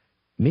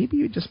 Maybe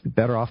you'd just be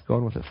better off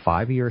going with a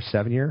 5-year or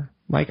 7-year.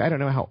 Mike, I don't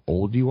know how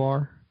old you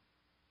are.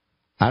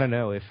 I don't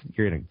know if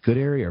you're in a good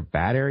area or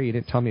bad area. You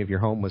didn't tell me if your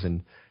home was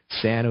in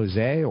San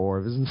Jose or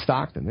if it was in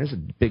Stockton. There's a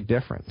big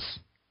difference.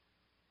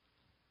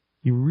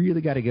 You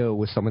really got to go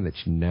with someone that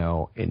you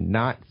know and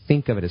not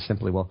think of it as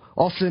simply, well,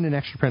 I'll send an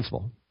extra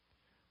principal.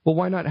 Well,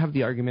 why not have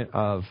the argument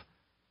of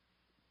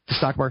the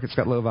stock market's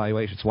got low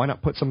valuations? Why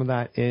not put some of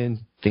that in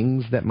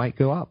things that might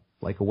go up,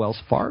 like a Wells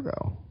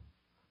Fargo?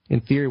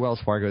 In theory, Wells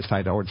Fargo is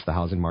tied towards the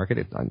housing market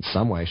in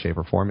some way, shape,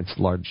 or form. It's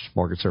the largest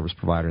mortgage service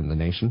provider in the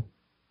nation.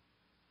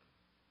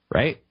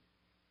 Right?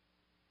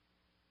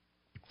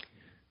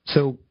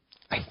 So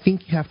I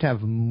think you have to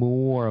have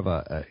more of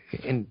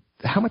and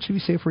how much have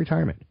you saved for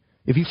retirement?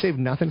 If you save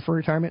nothing for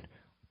retirement,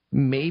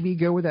 maybe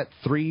go with that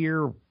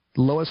 3-year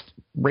lowest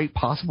rate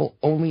possible,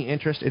 only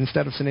interest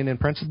instead of sending in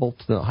principal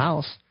to the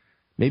house.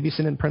 Maybe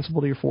send in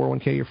principal to your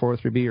 401k, your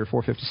 403b, your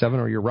 457,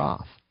 or your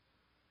Roth.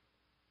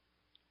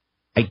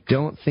 I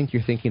don't think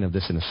you're thinking of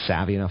this in a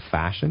savvy enough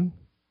fashion.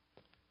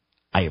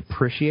 I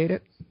appreciate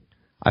it.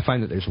 I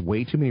find that there's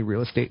way too many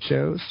real estate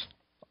shows.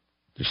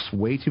 There's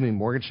way too many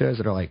mortgage shows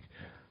that are like,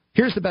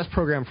 here's the best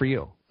program for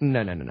you.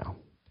 No.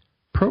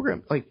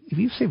 Program, like, if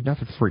you save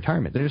nothing for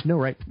retirement, there's no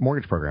right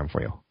mortgage program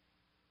for you.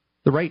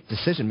 The right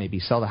decision may be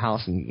sell the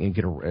house and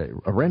get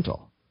a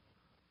rental.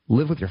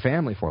 live with your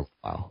family for a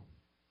while.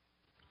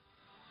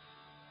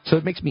 So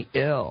it makes me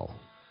ill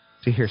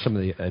to hear some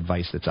of the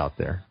advice that's out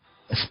there,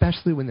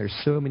 especially when there's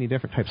so many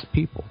different types of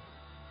people.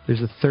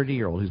 There's a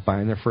 30-year-old who's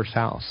buying their first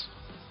house.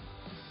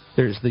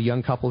 There's the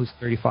young couple who's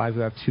 35 who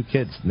have 2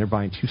 kids, and they're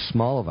buying too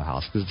small of a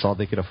house because it's all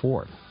they could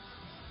afford.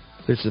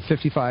 There's the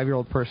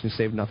 55-year-old person who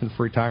saved nothing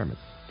for retirement.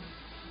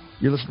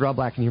 You're listening to Rob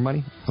Black and Your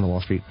Money on the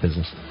Wall Street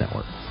Business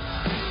Network.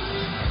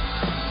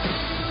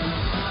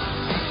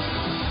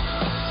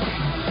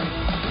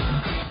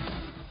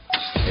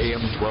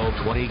 AM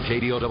 1220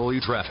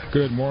 KDOW traffic.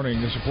 Good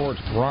morning. This report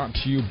is brought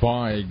to you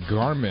by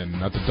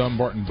Garmin. At the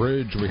Dumbarton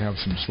Bridge, we have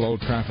some slow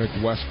traffic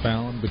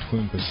westbound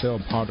between Paseo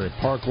Padre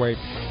Parkway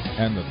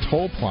and the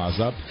Toll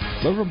Plaza.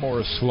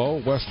 Livermore is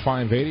slow west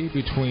 580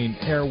 between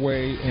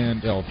Airway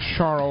and El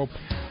Charro.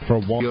 For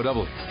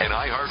KDOW, an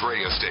iHeart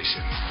radio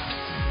station.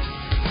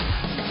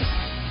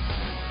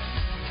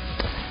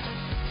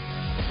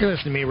 You're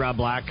listening to me, Rob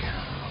Black,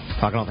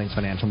 talking all things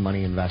financial,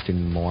 money, investing,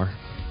 and more.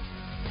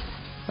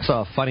 I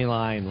saw a funny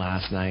line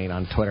last night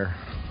on Twitter.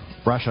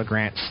 Russia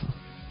grants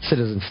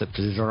citizenship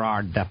to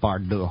Gerard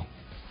Depardieu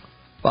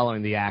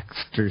following the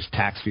actor's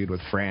tax feud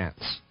with France.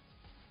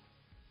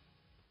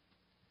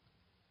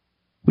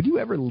 Would you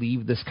ever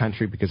leave this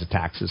country because of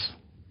taxes?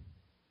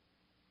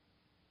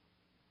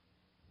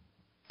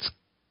 It's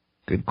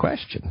a good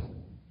question.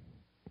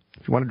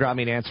 If you want to drop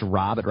me an answer,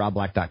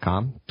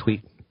 rob@robblack.com.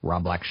 Tweet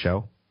Rob Black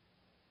Show.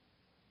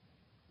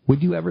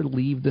 Would you ever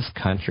leave this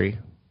country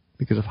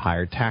because of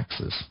higher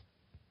taxes?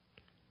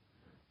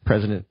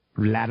 President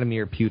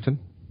Vladimir Putin,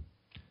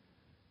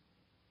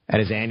 at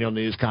his annual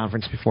news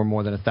conference before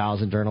more than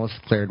 1,000 journalists,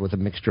 declared with a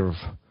mixture of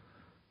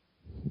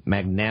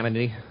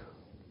magnanimity, a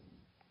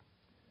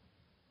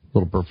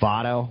little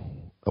bravado,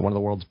 that one of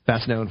the world's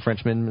best-known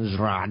Frenchmen,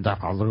 Gerard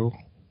Depardieu,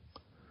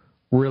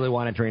 really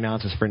wanted to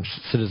renounce his French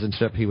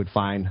citizenship. He would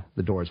find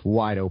the doors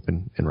wide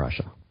open in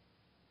Russia,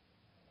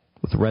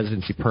 with a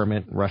residency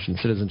permit, Russian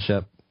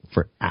citizenship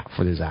for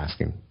his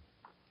asking.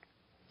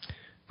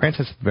 France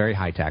has very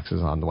high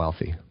taxes on the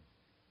wealthy.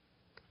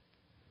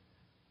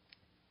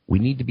 We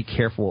need to be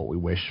careful what we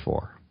wish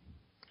for,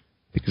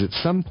 because at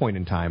some point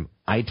in time,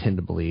 I tend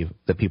to believe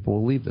that people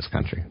will leave this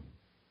country,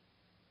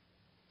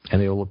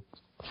 and they will look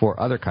for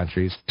other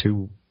countries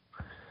to,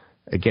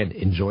 again,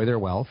 enjoy their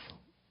wealth,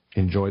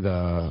 enjoy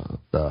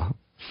the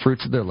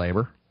fruits of their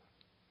labor.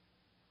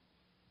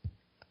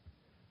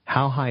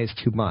 How high is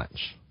too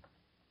much?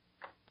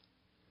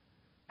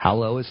 How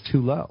low is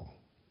too low?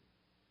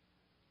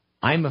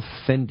 I'm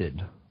offended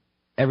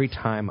every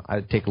time I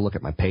take a look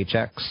at my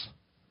paychecks,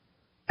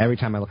 every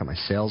time I look at my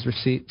sales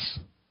receipts,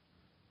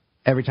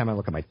 every time I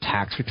look at my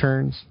tax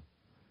returns,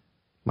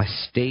 my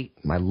state,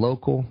 my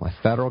local, my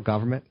federal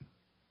government.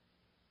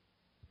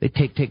 They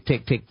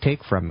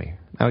take from me.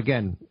 Now,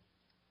 again,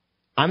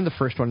 I'm the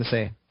first one to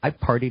say I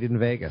partied in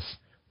Vegas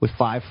with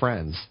 5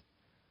 friends.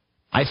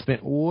 I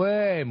spent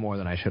way more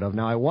than I should have.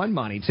 Now, I won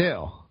money,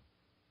 too.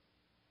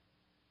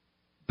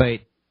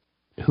 But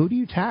who do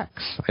you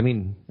tax? I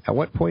mean, at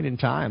what point in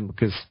time?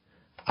 Because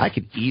I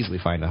could easily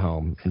find a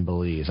home in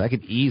Belize. I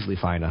could easily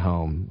find a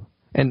home.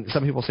 And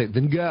some people say,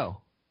 then go.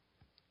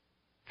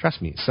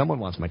 Trust me, someone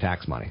wants my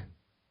tax money.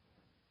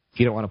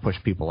 You don't want to push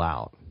people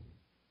out.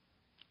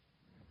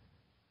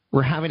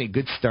 We're having a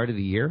good start of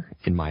the year,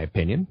 in my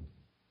opinion.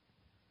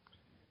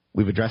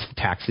 We've addressed the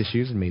tax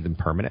issues and made them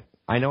permanent.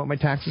 I know what my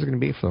taxes are going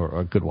to be for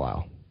a good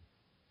while.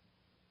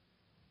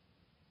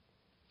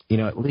 You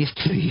know, at least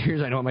 2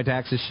 years I know what my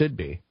taxes should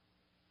be.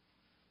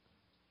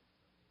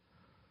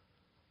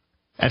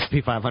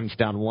 S&P 500's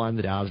down 1,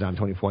 the Dow's down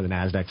 24, the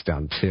Nasdaq's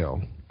down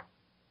 2.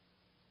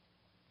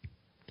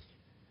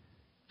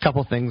 A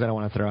couple things that I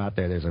want to throw out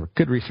there. There's a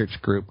good research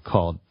group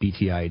called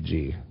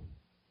BTIG,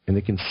 and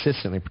they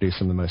consistently produce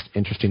some of the most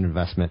interesting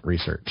investment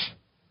research.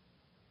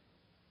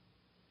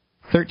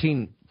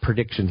 13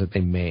 predictions that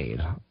they made.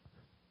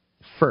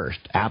 First,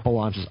 Apple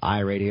launches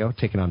iRadio,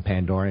 taking on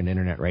Pandora and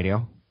Internet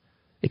Radio.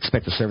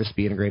 Expect the service to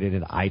be integrated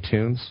into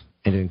iTunes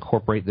and to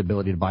incorporate the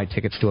ability to buy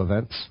tickets to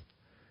events.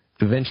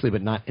 Eventually,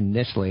 but not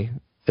initially,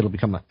 it'll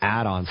become an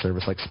add-on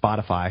service like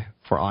Spotify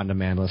for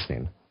on-demand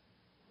listening.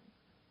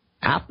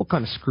 Apple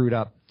kind of screwed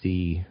up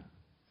the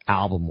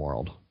album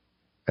world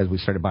as we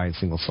started buying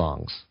single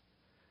songs.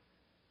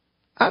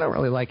 I don't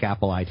really like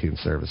Apple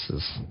iTunes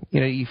services.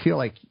 You know, you feel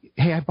like,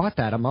 hey, I bought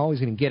that. I'm always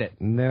going to get it.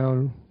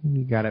 No,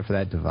 you got it for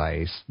that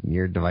device.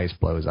 Your device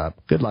blows up.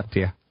 Good luck to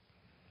you.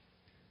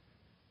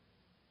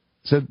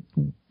 So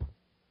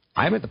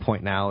I'm at the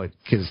point now,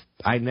 because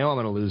I know I'm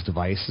going to lose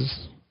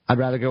devices, I'd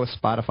rather go with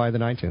Spotify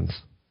than iTunes.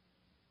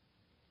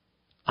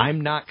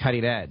 I'm not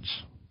cutting edge.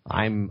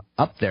 I'm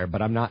up there,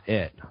 but I'm not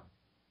it.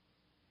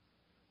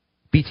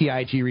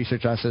 BTIG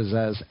research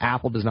says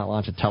Apple does not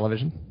launch a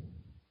television.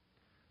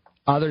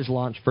 Others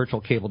launch virtual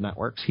cable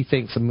networks. He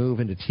thinks a move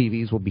into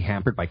TVs will be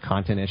hampered by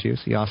content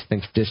issues. He also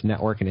thinks Dish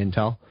Network and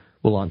Intel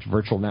will launch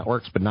virtual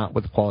networks, but not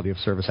with the quality of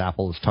service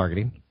Apple is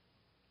targeting.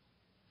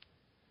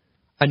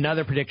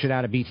 Another prediction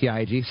out of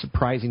BTIG,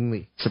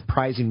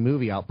 surprising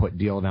movie output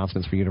deal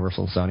announcements for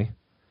Universal and Sony.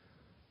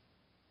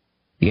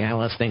 The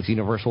analyst thinks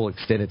Universal will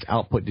extend its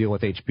output deal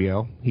with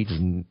HBO. He does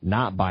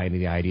not buy into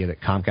the idea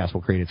that Comcast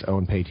will create its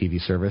own pay TV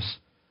service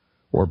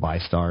or buy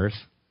Stars.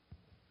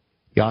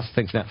 He also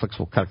thinks Netflix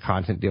will cut a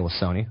content deal with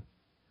Sony,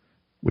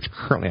 which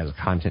currently has a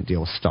content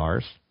deal with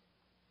Stars.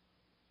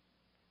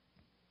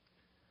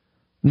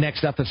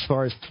 Next up, as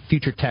far as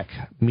future tech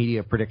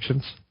media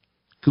predictions,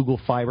 Google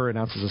Fiber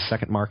announces a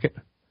second market.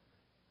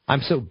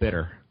 I'm so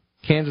bitter.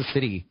 Kansas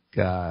City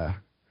got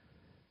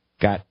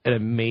an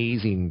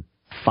amazing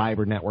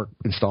fiber network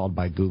installed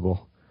by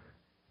Google.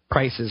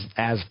 Price is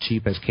as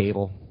cheap as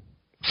cable.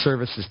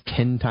 Service is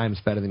 10 times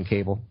better than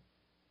cable.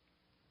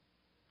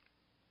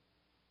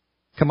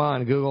 Come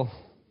on, Google.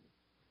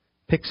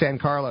 Pick San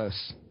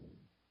Carlos.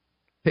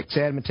 Pick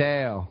San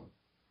Mateo.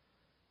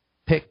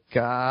 Pick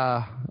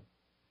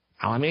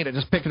Alameda.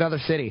 Just pick another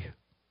city.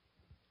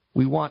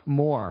 We want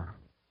more.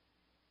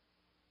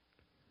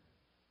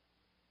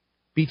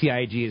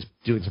 BTIG is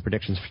doing some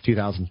predictions for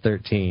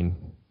 2013.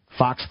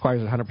 Fox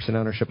acquires 100%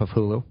 ownership of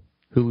Hulu.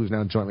 Hulu is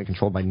now jointly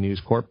controlled by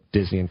News Corp,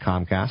 Disney and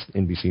Comcast,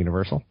 NBC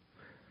Universal.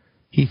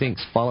 He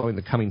thinks following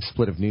the coming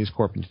split of News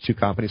Corp into two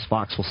companies,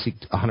 Fox will seek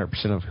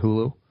 100% of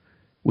Hulu,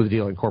 with a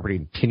deal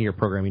incorporating 10-year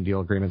programming deal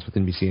agreements with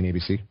NBC and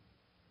ABC.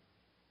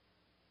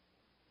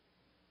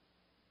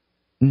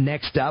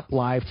 Next up,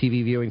 live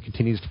TV viewing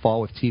continues to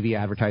fall with TV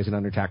advertising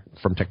under attack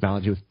from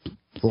technology with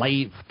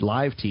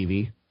live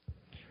TV.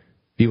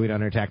 Viewing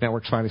under attack,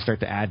 networks finally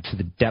start to add to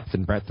the depth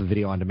and breadth of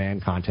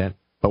video-on-demand content,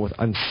 but with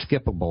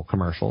unskippable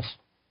commercials.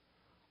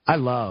 I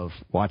love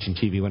watching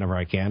TV whenever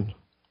I can,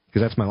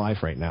 because that's my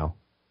life right now.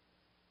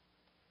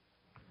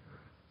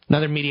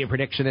 Another media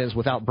prediction is,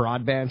 without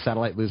broadband,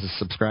 satellite loses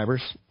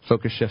subscribers.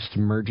 Focus shifts to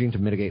merging to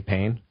mitigate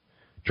pain.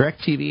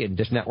 DirecTV and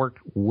Dish Network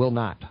will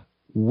not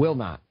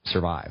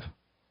survive.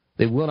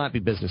 They will not be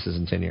businesses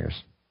in 10 years.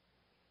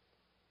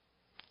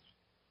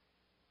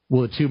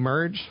 Will the two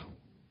merge?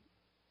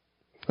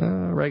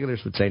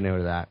 Regulars would say no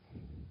to that.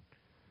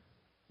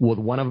 Will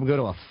one of them go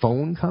to a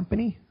phone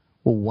company?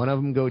 Will one of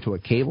them go to a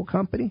cable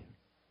company?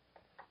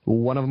 Will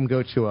one of them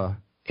go to an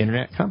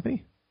internet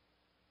company?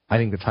 I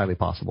think that's highly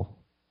possible.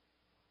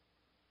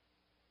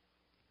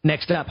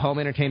 Next up, home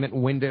entertainment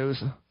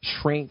windows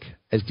shrink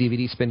as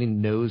DVD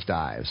spending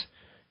nosedives.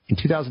 In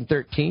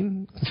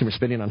 2013, consumer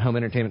spending on home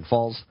entertainment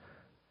falls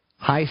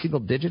high single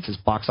digits as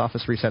box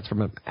office resets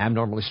from an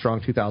abnormally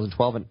strong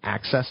 2012 and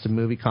access to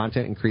movie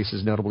content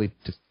increases notably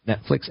to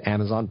Netflix,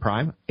 Amazon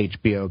Prime,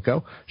 HBO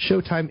Go,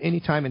 Showtime,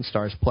 Anytime, and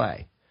Stars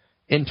Play.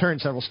 In turn,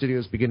 several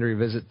studios begin to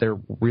revisit their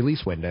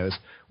release windows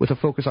with a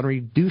focus on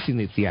reducing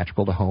the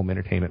theatrical to home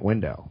entertainment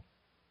window.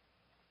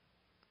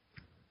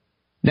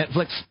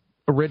 Netflix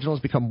originals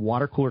become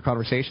water cooler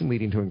conversation,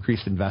 leading to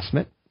increased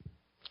investment.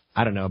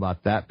 I don't know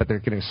about that, but they're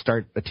going to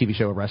start a TV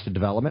show, Arrested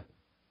Development.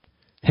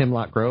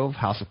 Hemlock Grove,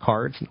 House of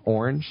Cards, and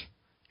Orange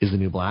is the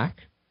New Black.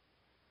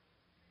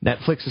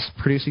 Netflix is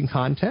producing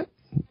content,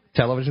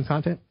 television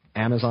content.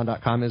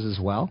 Amazon.com is as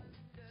well.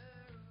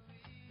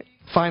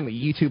 Finally,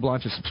 YouTube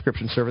launches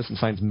subscription service and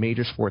signs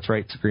major sports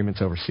rights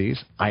agreements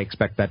overseas. I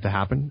expect that to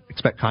happen.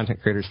 Expect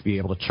content creators to be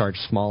able to charge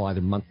small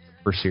either month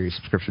or series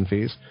subscription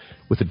fees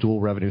with a dual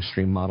revenue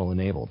stream model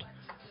enabled.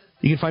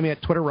 You can find me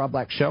at Twitter, Rob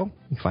Black Show.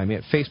 You can find me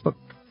at Facebook,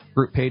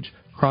 group page,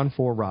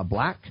 Cron4 Rob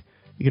Black.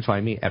 You can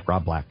find me at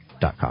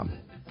robblack.com.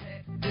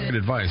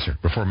 Advisor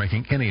before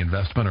making any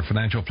investment or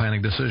financial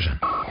planning decision.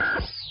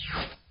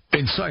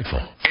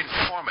 Insightful,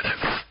 informative,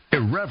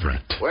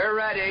 irreverent. We're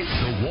ready.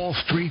 The Wall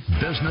Street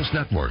Business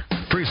Network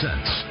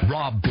presents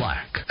Rob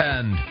Black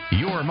and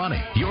Your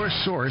Money, your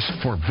source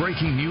for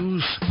breaking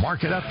news,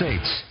 market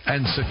updates,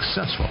 and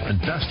successful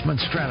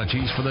investment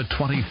strategies for the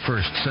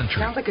 21st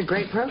century. Sounds like a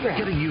great program.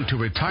 Getting you to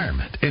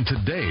retirement in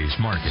today's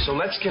market. So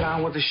let's get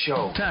on with the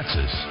show.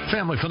 Taxes,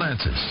 family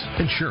finances,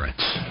 insurance,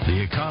 the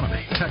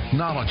economy,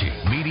 technology,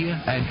 media,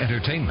 and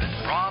entertainment.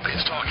 Rob is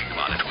talking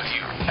about it with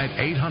you at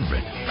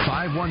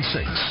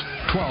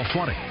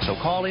 800-516-1220. So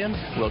call in,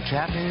 we'll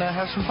chat and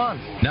have some fun.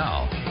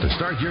 Now, to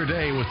start your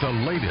day with the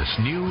latest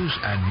news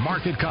and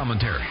market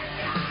commentary,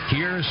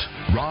 here's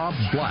Rob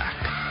Black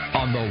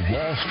on the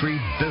Wall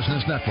Street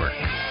Business Network.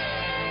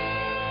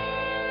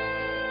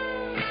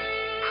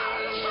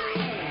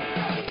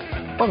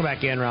 Welcome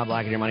back in, Rob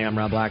Black and Your Money. I'm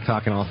Rob Black,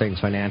 talking all things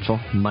financial,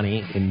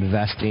 money,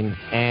 investing,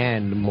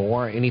 and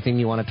more. Anything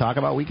you want to talk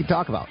about, we can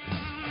talk about.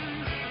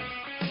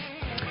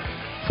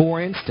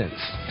 For instance,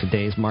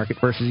 today's market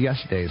versus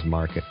yesterday's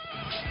market.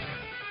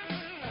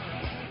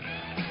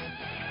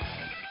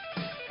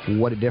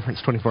 What a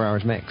difference 24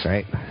 hours makes,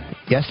 right?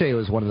 Yesterday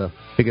was one of the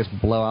biggest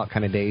blowout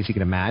kind of days you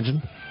can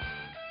imagine.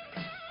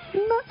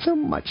 Not so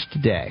much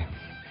today.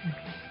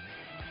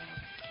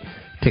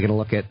 Taking a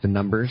look at the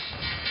numbers.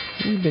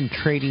 We've been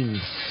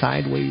trading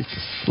sideways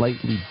to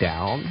slightly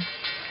down.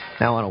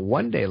 Now, on a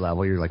one-day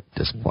level, you're like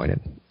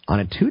disappointed. On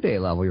a two-day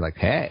level, you're like,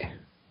 hey,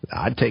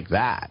 I'd take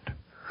that.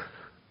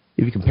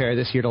 If you compare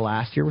this year to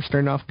last year, we're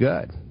starting off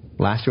good.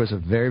 Last year was a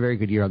very, very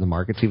good year on the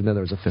markets, even though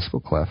there was a fiscal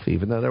cliff,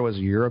 even though there was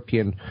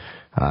European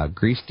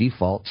Greece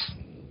defaults,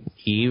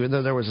 even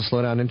though there was a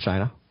slowdown in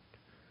China.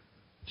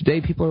 Today,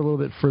 people are a little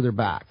bit further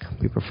back.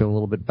 People are feeling a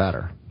little bit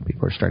better.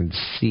 People are starting to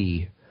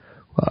see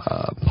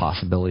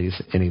possibilities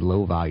in a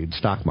low-valued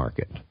stock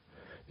market.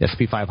 The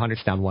S&P 500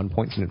 is down 1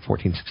 point, sitting at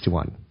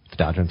 1461. The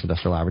Dow Jones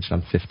Industrial Average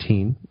down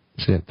 15,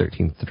 sitting at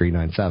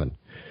 13,397.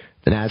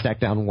 The NASDAQ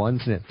down 1,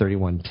 sitting at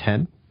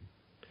 3110.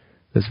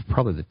 Those are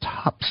probably the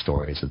top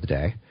stories of the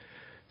day.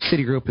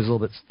 Citigroup is a little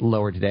bit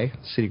lower today.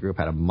 Citigroup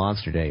had a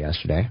monster day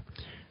yesterday,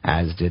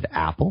 as did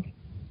Apple.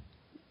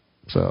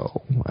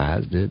 So,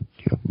 as did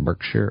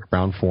Berkshire,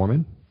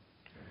 Brown-Forman.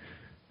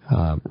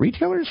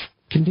 Retailers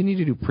continue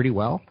to do pretty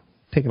well.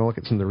 Taking a look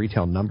at some of the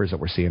retail numbers that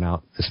we're seeing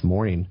out this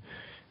morning,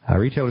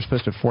 retailers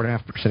posted a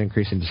 4.5%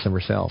 increase in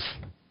December sales.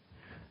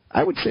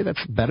 I would say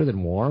that's better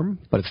than warm,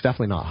 but it's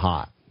definitely not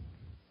hot.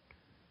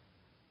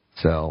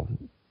 So,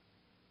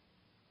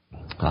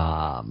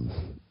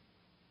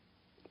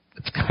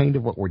 it's kind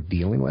of what we're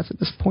dealing with at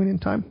this point in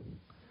time.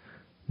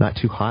 Not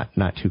too hot,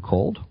 not too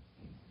cold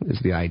is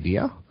the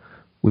idea.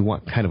 We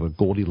want kind of a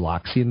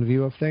Goldilocksian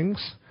view of things.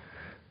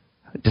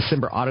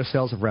 December auto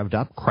sales have revved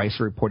up. Chrysler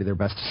reported their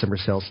best December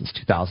sales since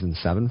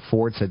 2007.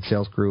 Ford said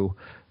sales grew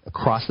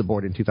across the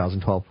board in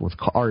 2012, with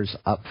cars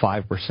up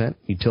 5%,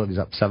 utilities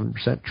up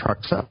 7%,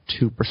 trucks up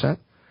 2%.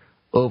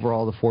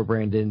 Overall, the Ford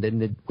brand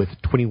ended with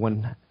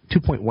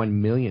 2.1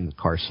 million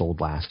cars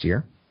sold last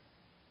year.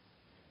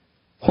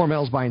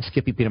 Hormel's buying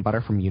Skippy peanut butter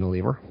from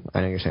Unilever.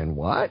 I know you're saying,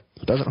 what?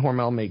 Doesn't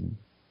Hormel make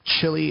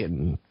chili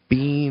and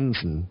beans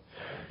and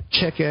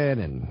chicken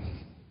and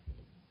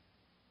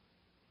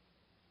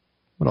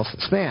what else?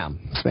 Spam.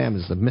 Spam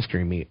is the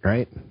mystery meat,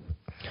 right?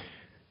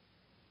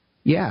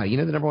 Yeah, you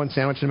know the number one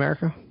sandwich in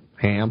America?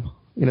 Ham.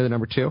 You know the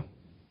number two?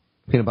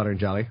 Peanut butter and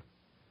jelly.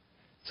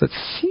 So it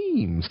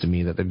seems to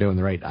me that they're doing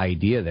the right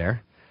idea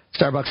there.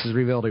 Starbucks has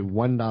revealed a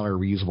 $1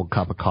 reusable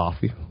cup of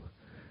coffee.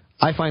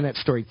 I find that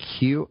story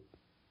cute.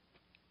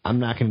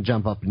 I'm not going to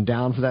jump up and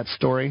down for that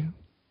story.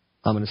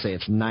 I'm going to say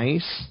it's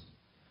nice.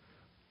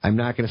 I'm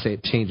not going to say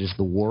it changes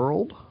the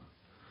world.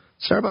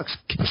 Starbucks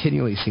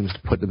continually seems to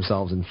put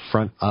themselves in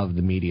front of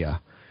the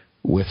media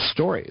with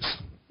stories.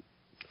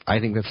 I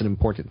think that's an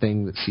important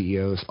thing that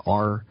CEOs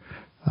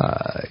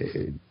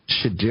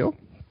should do.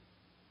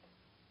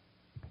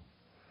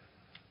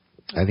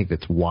 I think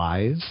that's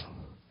wise,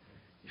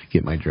 if you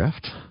get my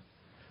drift.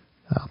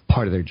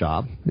 Part of their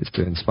job is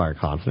to inspire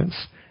confidence.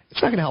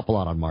 It's not going to help a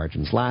lot on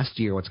margins. Last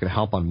year, what's going to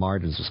help on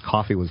margins was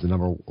coffee was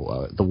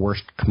the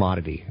worst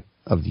commodity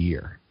of the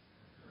year.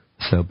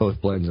 So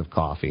both blends of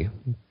coffee.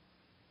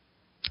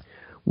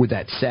 With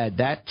that said,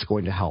 that's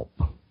going to help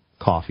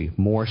coffee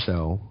more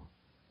so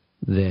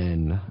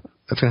than,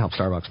 that's going to help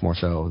Starbucks more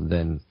so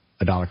than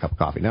 $1 cup of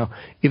coffee. Now,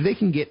 if they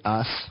can get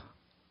us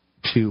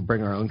to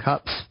bring our own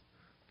cups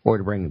or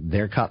to bring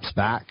their cups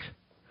back,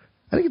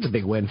 I think it's a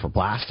big win for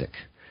plastic.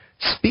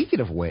 Speaking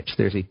of which,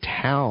 there's a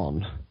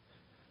town,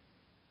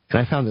 and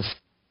I found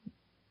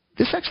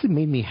this actually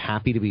made me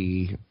happy to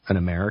be an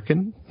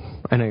American.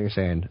 I know you're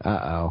saying,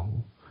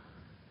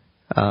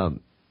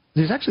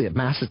 there's actually a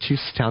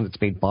Massachusetts town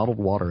that's made bottled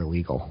water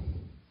illegal.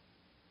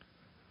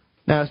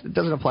 Now, it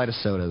doesn't apply to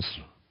sodas,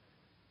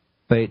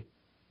 but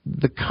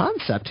the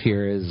concept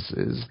here is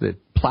that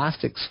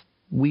plastics,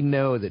 we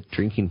know that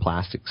drinking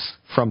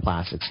from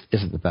plastics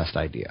isn't the best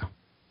idea.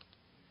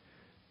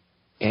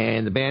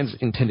 And the ban's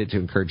intended to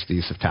encourage the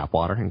use of tap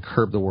water and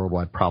curb the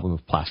worldwide problem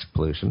of plastic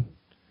pollution.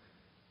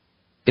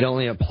 It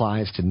only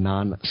applies to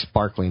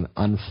non-sparkling,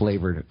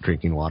 unflavored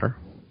drinking water.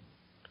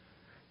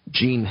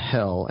 Gene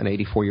Hill, an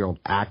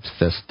 84-year-old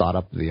activist, thought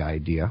up the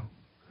idea.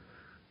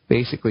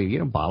 Basically,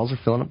 bottles are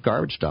filling up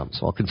garbage dumps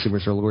while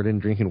consumers are lured in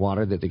drinking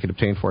water that they could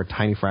obtain for a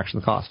tiny fraction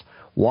of the cost.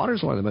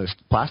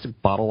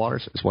 Plastic bottled water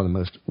is one of the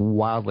most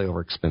wildly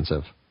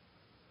overexpensive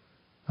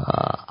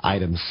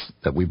items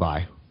that we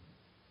buy.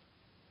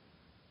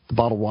 The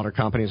bottled water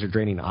companies are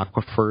draining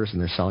aquifers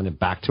and they're selling it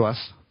back to us.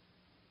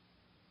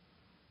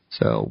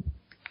 So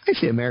I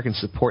say Americans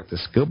support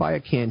this. Go buy a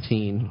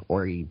canteen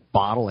or a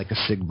bottle like a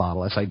SIG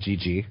bottle,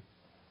 S-I-G-G.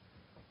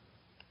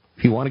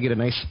 If you want to get a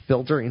nice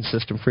filtering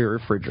system for your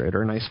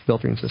refrigerator, a nice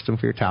filtering system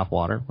for your tap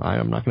water,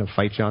 I'm not going to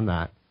fight you on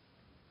that.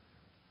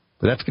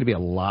 But that's going to be a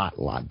lot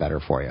better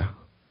for you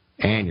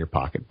and your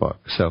pocketbook.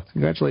 So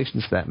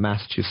congratulations to that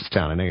Massachusetts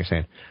town. I know you're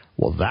saying,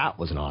 well, that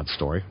was an odd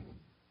story.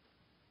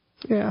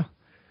 Yeah.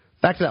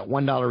 Back to that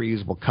 $1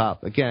 reusable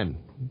cup. Again,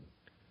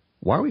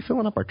 why are we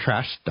filling up our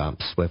trash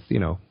dumps with,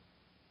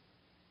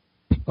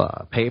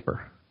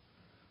 paper?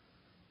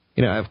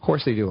 Of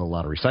course they do a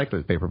lot of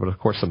recycled paper, but of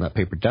course some of that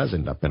paper does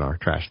end up in our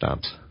trash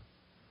dumps.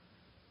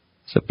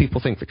 So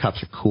people think the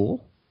cups are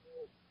cool.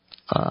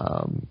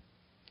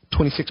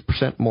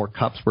 26% more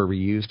cups were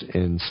reused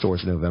in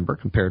stores in November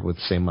compared with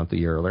the same month a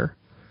year earlier.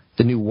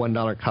 The new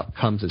 $1 cup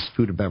comes as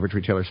food and beverage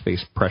retailers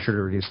face pressure to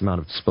reduce the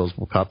amount of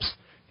disposable cups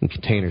and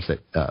containers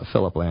that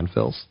fill up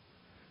landfills.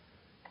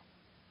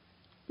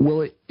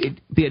 Will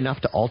it be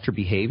enough to alter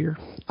behavior?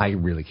 I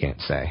really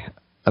can't say.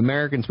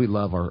 Americans, we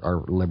love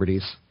our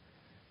liberties,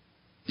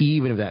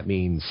 even if that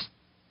means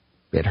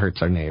it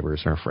hurts our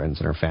neighbors and our friends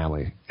and our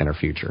family and our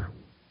future.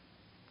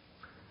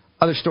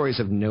 Other stories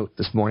of note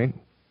this morning.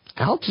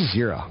 Al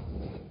Jazeera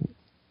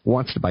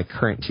wants to buy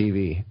Current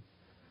TV.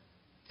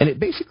 And it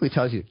basically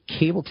tells you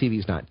cable TV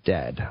is not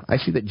dead. I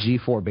see that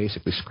G4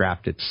 basically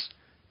scrapped its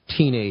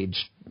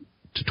teenage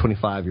to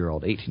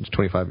 25-year-old, 18 to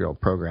 25-year-old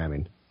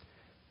programming.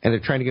 And they're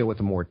trying to go with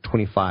the more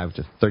 25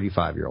 to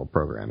 35-year-old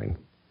programming.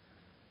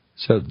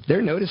 So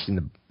they're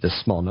noticing the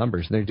small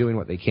numbers, and they're doing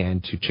what they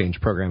can to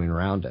change programming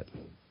around it.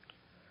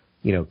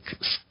 You know,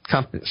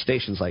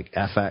 stations like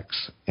FX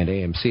and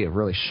AMC have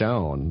really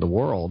shown the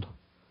world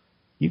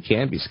you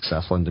can be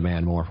successful and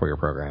demand more for your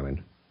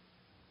programming.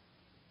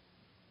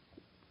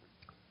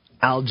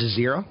 Al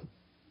Jazeera,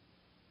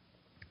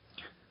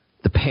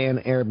 the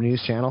pan-Arab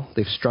news channel,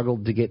 they've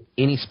struggled to get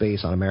any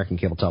space on American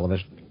cable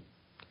television.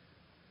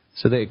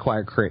 So they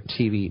acquired Current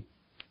TV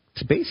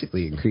to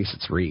basically increase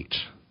its reach.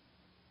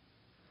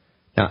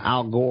 Now,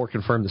 Al Gore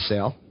confirmed the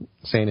sale,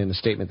 saying in a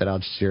statement that Al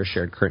Jazeera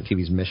shared Current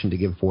TV's mission to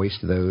give voice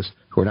to those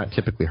who are not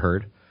typically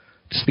heard,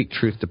 to speak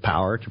truth to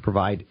power, to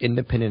provide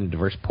independent and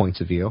diverse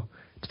points of view,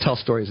 to tell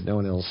stories that no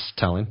one else is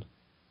telling.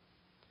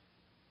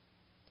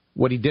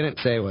 What he didn't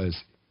say was,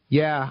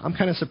 yeah, I'm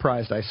kind of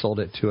surprised I sold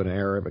it to an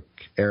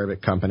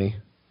Arabic company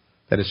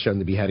that has shown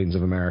the beheadings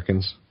of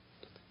Americans.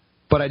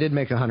 But I did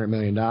make $100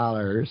 million.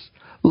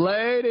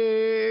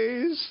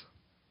 Ladies!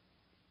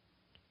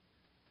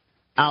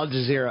 Al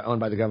Jazeera, owned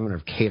by the government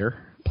of Qatar,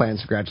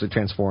 plans to gradually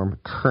transform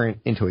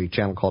Current into a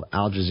channel called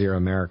Al Jazeera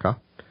America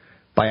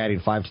by adding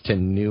 5 to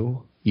 10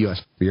 new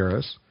U.S.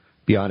 bureaus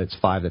beyond its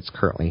 5 that's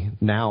currently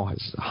now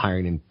is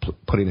hiring and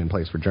putting in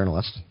place for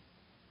journalists.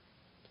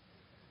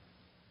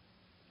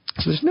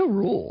 So there's no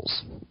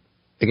rules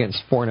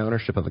against foreign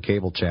ownership of a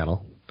cable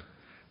channel.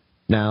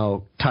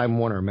 Now, Time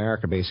Warner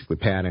America basically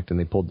panicked and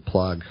they pulled the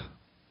plug.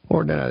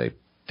 Or no,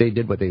 they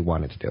did what they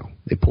wanted to do.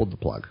 They pulled the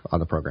plug on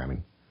the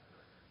programming.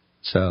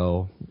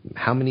 So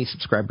how many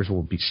subscribers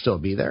will still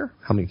be there?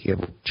 How many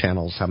cable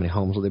channels, how many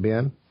homes will they be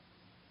in?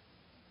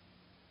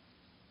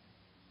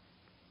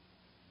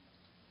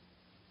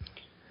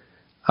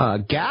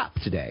 Gap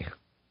today.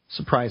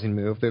 Surprising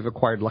move. They've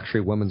acquired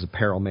luxury women's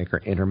apparel maker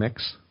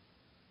Intermix.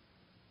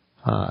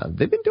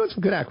 They've been doing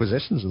some good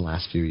acquisitions in the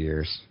last few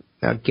years.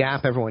 Now,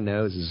 Gap, everyone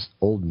knows, is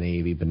Old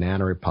Navy,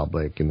 Banana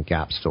Republic, and the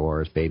Gap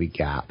stores, Baby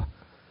Gap.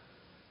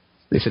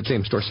 They said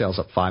same-store sales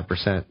up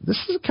 5%.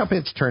 This is a company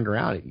that's turned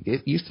around.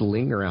 It used to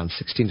linger around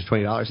 $16 to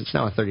 $20. It's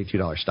now a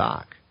 $32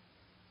 stock.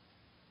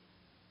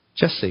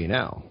 Just so you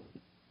know.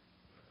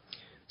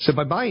 So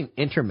by buying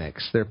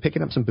Intermix, they're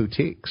picking up some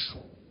boutiques.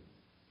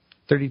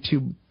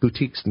 32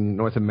 boutiques in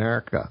North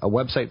America, a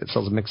website that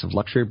sells a mix of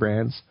luxury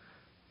brands,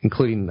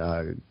 including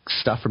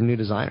stuff from new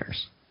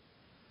designers.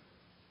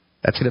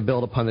 That's going to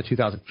build upon the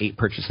 2008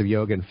 purchase of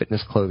yoga and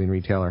fitness clothing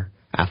retailer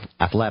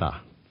Athleta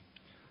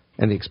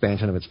and the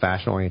expansion of its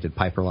fashion-oriented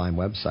Piperline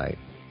website.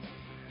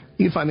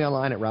 You can find me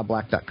online at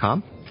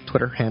robblack.com,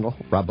 Twitter handle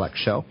Rob Black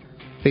Show,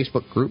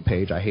 Facebook group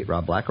page I Hate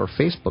Rob Black, or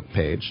Facebook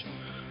page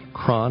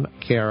Kron,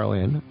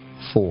 K-R-O-N,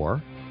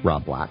 for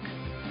Rob Black.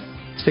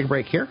 Let's take a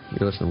break here.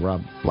 You're listening to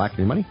Rob Black and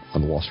Your Money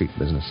on the Wall Street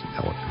Business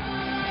Network.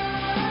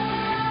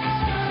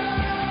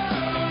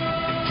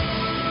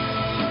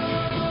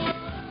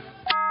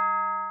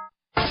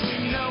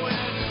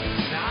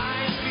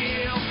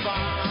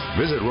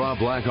 Visit Rob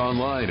Black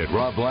online at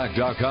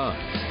robblack.com.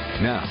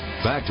 Now,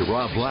 back to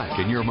Rob Black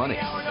and Your Money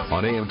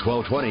on AM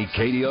 1220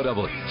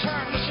 KDOW.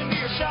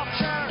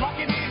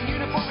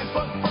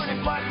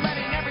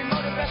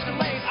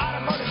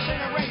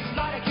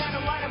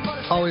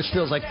 Always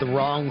feels like the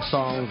wrong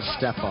song to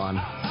step on.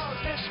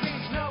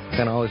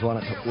 And I always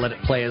want to let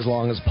it play as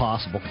long as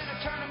possible.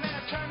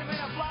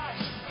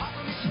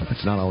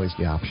 It's not always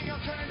the option.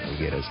 You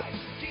get it.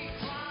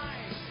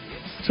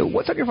 So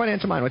what's on your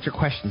financial mind? What's your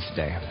questions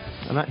today?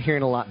 I'm not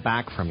hearing a lot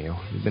back from you.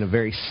 You've been a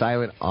very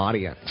silent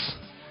audience.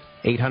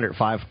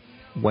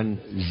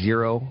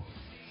 800-510-1220.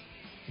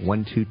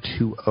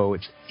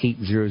 It's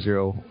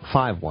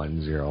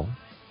 800-510-1220.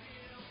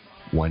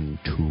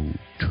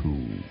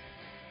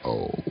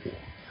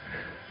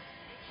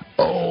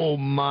 Oh,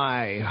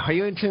 my. Are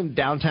you into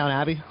Downtown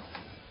Abbey?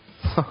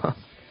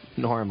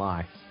 Nor am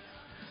I.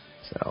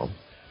 So,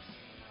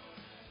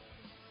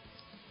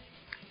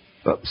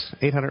 oops.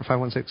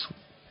 800-516-1220.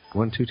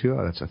 I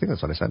think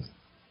that's what I said.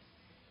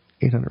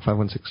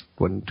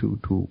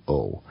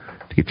 800-516-1220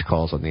 to get your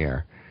calls on the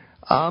air.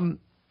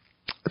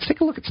 Let's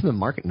take a look at some of the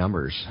market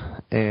numbers.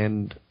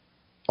 And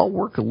I'll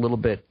work a little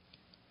bit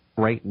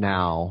right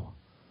now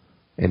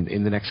and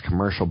in the next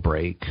commercial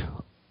break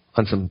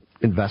on some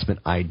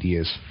investment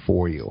ideas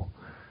for you.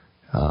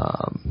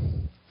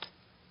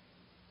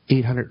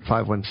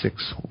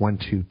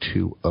 800-516-1220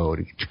 to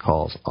get your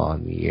calls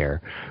on the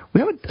air. We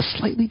have a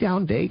slightly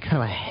down day, kind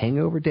of a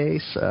hangover day.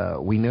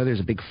 We know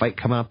there's a big fight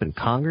coming up in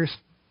Congress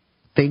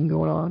thing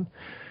going on,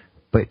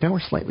 but now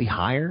we're slightly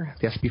higher.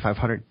 The S&P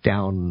 500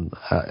 down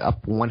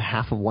up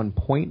 0.5 of 1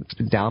 point. It's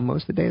been down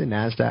most of the day.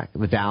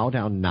 The Dow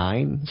down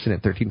 9, sitting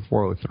at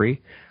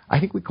 13,403. I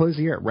think we closed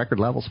the year at record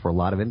levels for a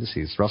lot of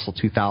indices. Russell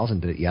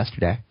 2000 did it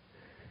yesterday.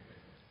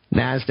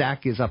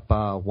 NASDAQ is up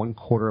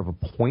 0.25 of a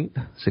point,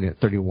 sitting at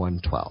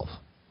 3112.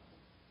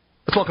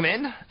 Let's welcome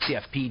in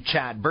CFP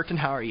Chad Burton.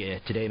 How are you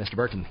today, Mr.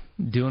 Burton?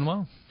 Doing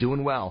well.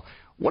 Doing well.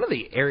 One of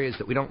the areas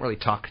that we don't really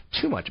talk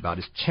too much about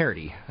is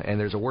charity. And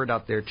there's a word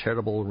out there,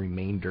 charitable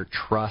remainder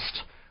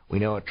trust. We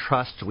know a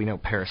trust. We know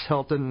Paris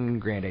Hilton.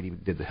 Granddaddy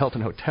did the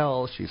Hilton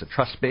Hotel. She's a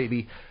trust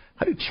baby.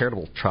 How do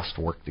charitable trusts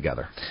work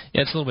together?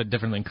 Yeah, it's a little bit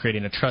different than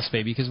creating a trust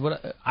baby, because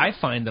what I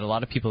find that a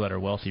lot of people that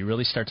are wealthy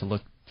really start to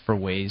look for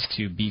ways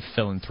to be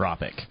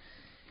philanthropic.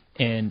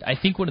 And I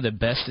think one of the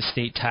best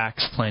estate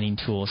tax planning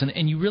tools,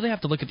 and you really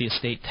have to look at the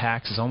estate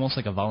tax as almost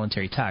like a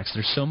voluntary tax.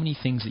 There's so many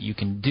things that you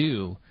can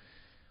do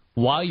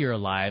while you're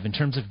alive in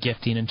terms of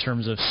gifting, in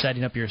terms of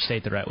setting up your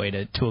estate the right way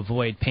to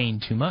avoid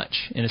paying too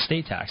much in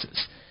estate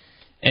taxes.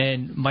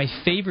 And my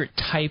favorite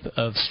type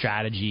of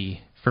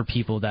strategy for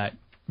people that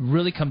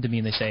really come to me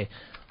and they say,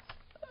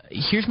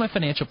 here's my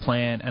financial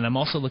plan, and I'm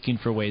also looking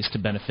for ways to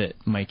benefit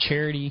my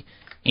charity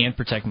and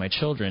protect my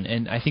children.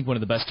 And I think one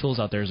of the best tools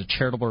out there is a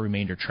charitable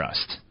remainder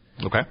trust.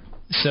 Okay.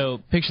 So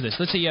picture this.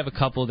 Let's say you have a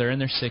couple. They're in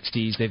their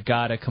 60s. They've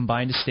got a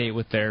combined estate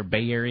with their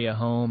Bay Area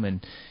home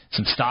and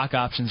some stock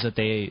options that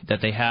they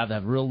have that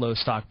have real low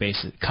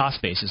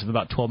cost basis of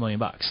about $12 million.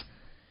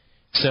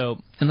 So,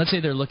 and let's say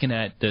they're looking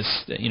at this,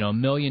 $1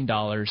 million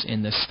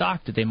in this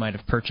stock that they might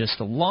have purchased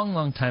a long,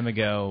 long time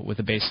ago with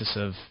a basis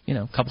of,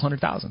 a couple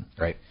 $100,000.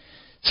 Right.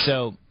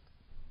 So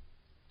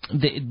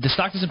the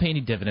stock doesn't pay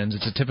any dividends.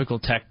 It's a typical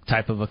tech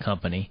type of a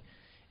company,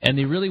 and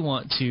they really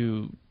want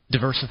to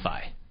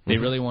diversify. They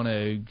really want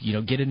to,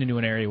 get it into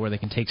an area where they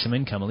can take some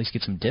income, at least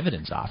get some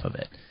dividends off of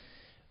it.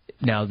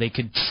 Now, they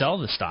could sell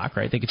the stock,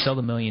 right? They could sell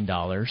the $1 million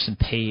and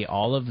pay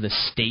all of the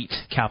state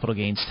capital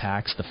gains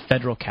tax, the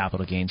federal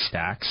capital gains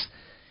tax,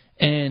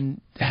 and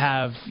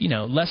have,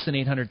 less than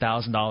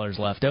 $800,000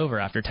 left over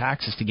after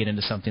taxes to get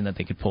into something that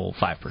they could pull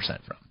 5%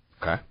 from.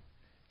 Okay.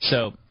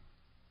 So,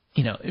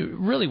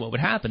 really what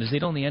would happen is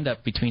they'd only end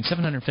up between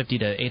 $750,000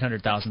 to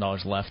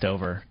 $800,000 left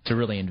over to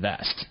really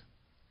invest.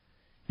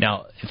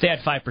 Now, if they had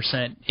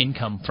 5%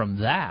 income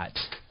from that,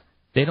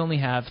 they'd only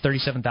have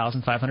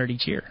 $37,500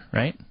 each year,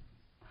 right?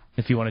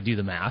 If you want to do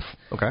the math.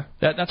 Okay.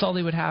 That's all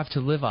they would have to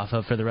live off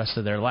of for the rest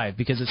of their life,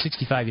 because at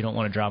 65 you don't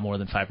want to draw more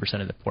than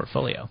 5% of the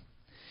portfolio.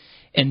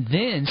 And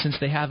then, since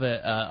they have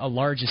a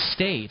large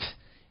estate,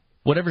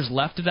 whatever's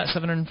left of that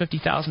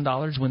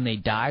 $750,000 when they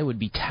die would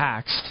be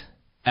taxed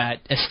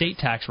at estate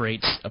tax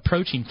rates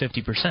approaching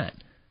 50%,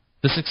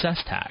 the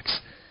success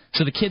tax.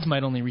 So the kids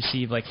might only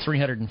receive like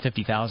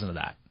 $350,000 of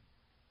that,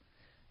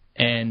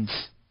 and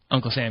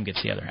Uncle Sam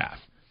gets the other half.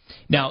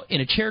 Now,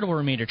 in a charitable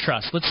remainder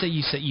trust, let's say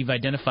you've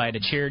identified a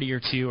charity or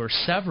two or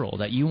several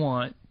that you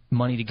want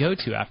money to go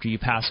to after you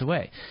pass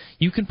away.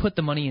 You can put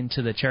the money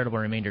into the charitable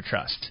remainder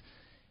trust.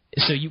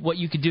 So what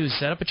you could do is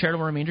set up a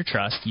charitable remainder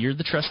trust. You're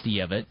the trustee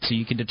of it, so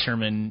you can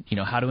determine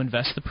how to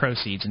invest the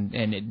proceeds, and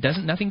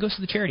nothing goes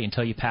to the charity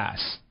until you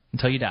pass,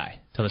 until you die,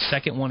 until the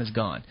second one is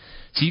gone.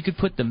 So you could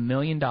put the $1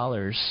 million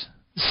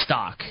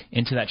stock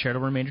into that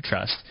charitable remainder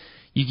trust.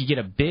 You could get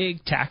a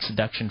big tax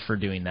deduction for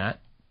doing that.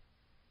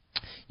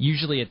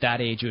 Usually at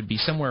that age, it would be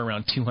somewhere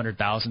around $200,000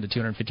 to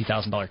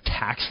 $250,000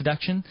 tax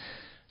deduction.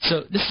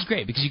 So this is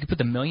great because you could put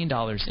the $1 million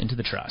into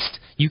the trust.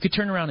 You could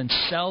turn around and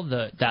sell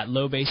that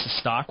low basis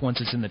stock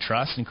once it's in the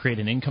trust and create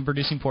an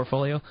income-producing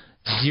portfolio.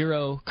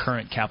 0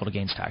 current capital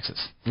gains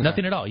taxes. Okay.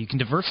 Nothing at all. You can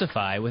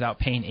diversify without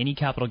paying any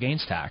capital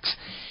gains tax.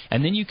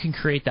 And then you can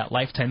create that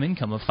lifetime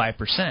income of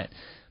 5%.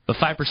 But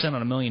 5%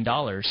 on $1 million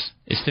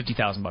is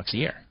 $50,000 a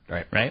year.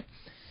 Right?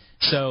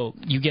 So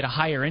you get a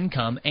higher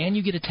income and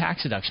you get a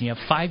tax deduction. You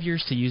have 5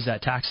 years to use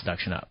that tax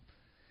deduction up.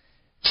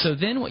 So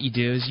then what you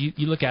do is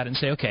you look at it and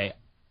say, okay,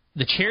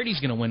 the charity's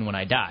going to win when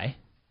I die,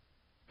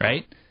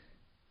 right?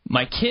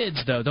 My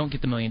kids, though, don't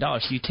get the $1 million.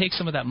 So you take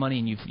some of that money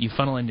and you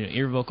funnel into an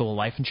irrevocable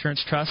life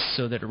insurance trust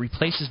so that it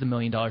replaces the $1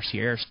 million to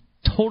your heirs,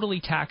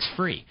 totally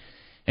tax-free.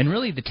 And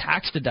really the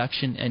tax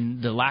deduction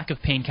and the lack of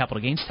paying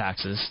capital gains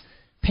taxes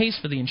pays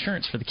for the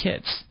insurance for the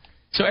kids.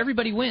 So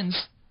everybody wins.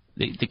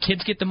 The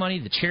kids get the money,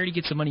 the charity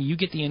gets the money, you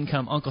get the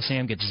income, Uncle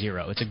Sam gets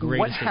 0. It's a great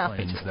What estate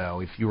happens, planning.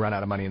 though, if you run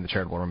out of money in the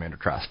charitable remainder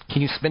trust?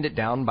 Can you spend it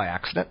down by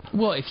accident?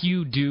 Well, if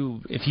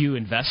you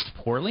invest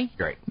poorly,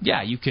 great.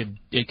 Yeah,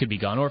 it could be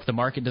gone. Or if the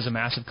market does a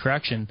massive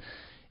correction,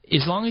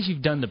 as long as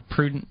you've done the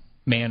prudent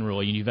man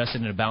rule, you invested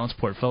in a balanced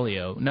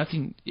portfolio,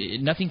 nothing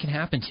can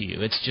happen to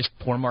you. It's just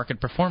poor market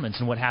performance,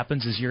 and what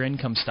happens is your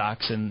income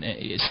stops and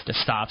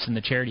stops, and the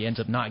charity ends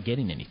up not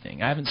getting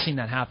anything. I haven't seen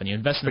that happen. You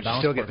invest in a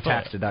balanced portfolio. But you still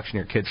get the tax deduction.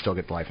 Your kids still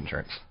get the life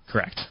insurance.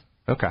 Correct.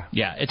 Okay.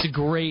 Yeah, it's a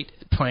great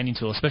planning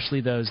tool,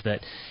 especially those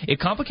that it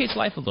complicates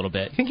life a little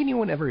bit. You think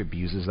anyone ever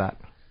abuses that?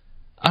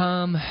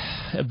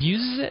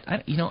 Abuses it?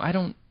 I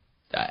don't.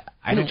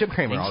 Jim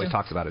Cramer always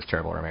talks about his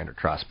charitable remainder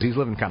trust, but he's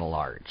living kind of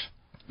large.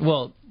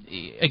 Well,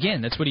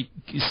 again, that's what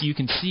you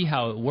can see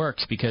how it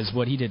works, because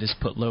what he did is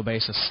put low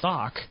basis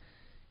stock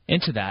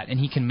into that, and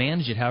he can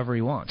manage it however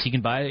he wants. He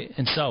can buy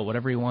and sell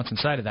whatever he wants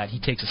inside of that. He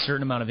takes a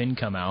certain amount of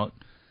income out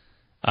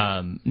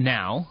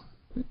now,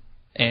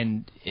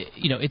 and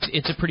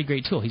it's a pretty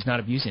great tool. He's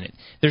not abusing it.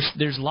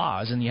 There's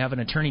laws, and you have an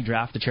attorney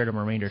draft the charitable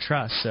remainder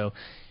trust, so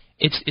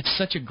it's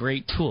such a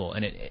great tool,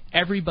 and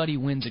everybody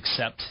wins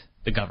except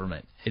the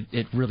government.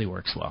 It really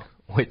works well.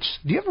 Which,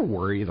 do you ever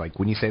worry, like,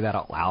 when you say that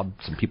out loud,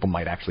 some people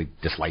might actually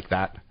dislike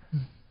that?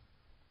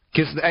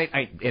 Because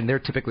and they're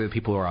typically the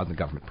people who are on the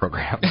government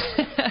programs.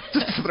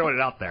 Just throwing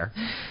it out there.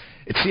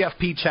 It's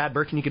CFP Chad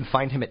Burton. You can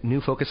find him at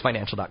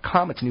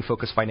newfocusfinancial.com. It's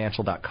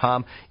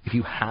newfocusfinancial.com. If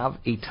you have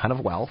a ton of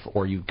wealth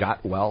or you've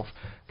got wealth,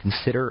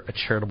 consider a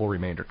charitable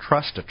remainder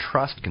trust. A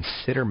trust,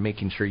 consider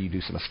making sure you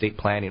do some estate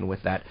planning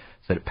with that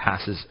so that it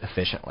passes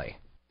efficiently.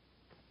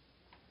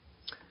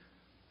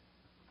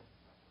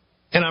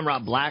 And I'm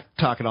Rob Black,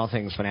 talking all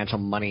things financial,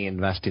 money,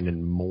 investing,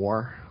 and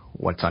more.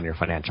 What's on your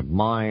financial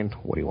mind?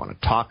 What do you want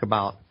to talk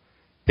about?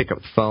 Pick up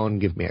the phone,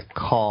 give me a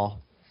call.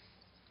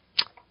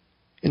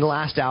 In the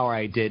last hour,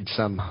 I did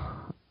some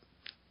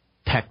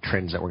tech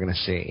trends that we're going to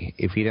see.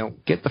 If you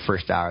don't get the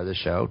first hour of the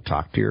show,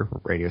 talk to your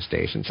radio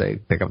station, say,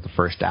 pick up the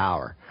first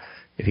hour.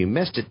 If you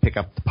missed it, pick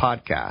up the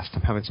podcast.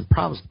 I'm having some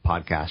problems with the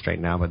podcast right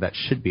now, but that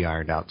should be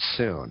ironed out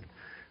soon,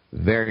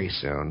 very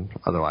soon.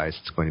 Otherwise,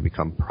 it's going to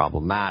become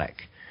problematic.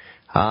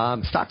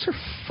 Stocks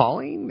are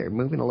falling. They're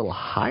moving a little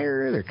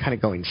higher. They're kind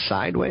of going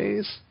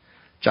sideways.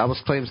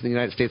 Jobless claims in the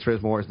United States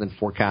rose more than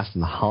forecast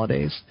in the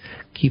holidays.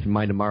 Keep in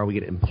mind, tomorrow we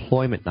get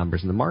employment numbers,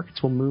 and the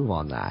markets will move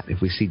on that.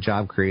 If we see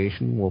job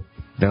creation, we'll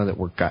know that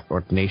we're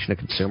a nation of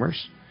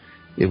consumers.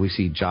 If we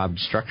see job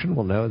destruction,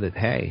 we'll know that,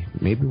 hey,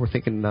 maybe we're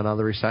thinking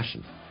another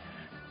recession.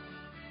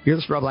 You're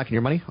listening to Rob Black and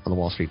Your Money on the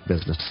Wall Street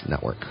Business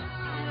Network.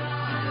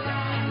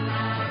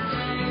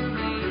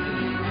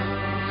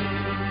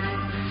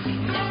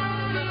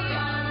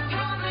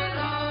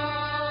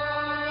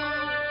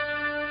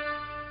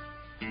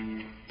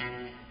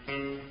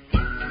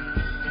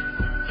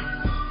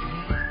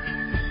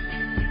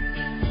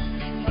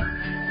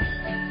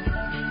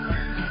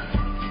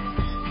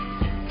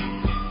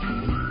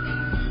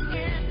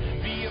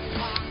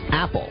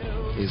 Apple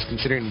is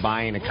considering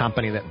buying a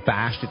company that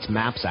bashed its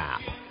Maps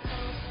app.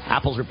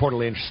 Apple's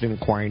reportedly interested in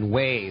acquiring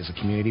Waze, a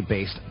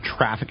community-based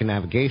traffic and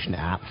navigation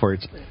app for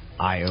its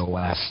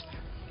iOS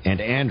and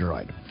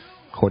Android.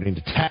 According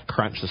to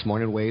TechCrunch this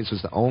morning, Waze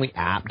was the only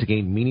app to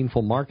gain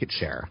meaningful market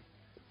share,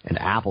 and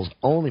Apple's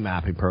only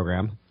mapping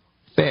program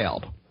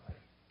failed.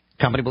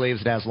 The company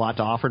believes it has a lot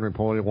to offer and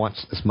reportedly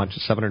wants as much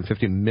as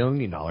 $750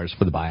 million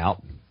for the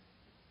buyout.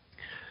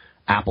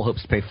 Apple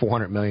hopes to pay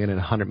 $400 million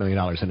and $100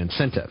 million in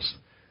incentives.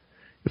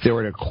 If they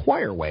were to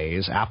acquire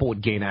Waze, Apple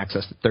would gain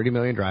access to 30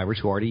 million drivers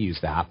who already use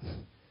the app.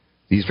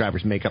 These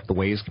drivers make up the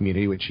Waze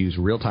community, which use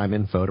real-time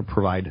info to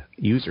provide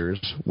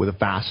users with the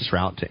fastest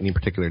route to any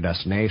particular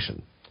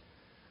destination.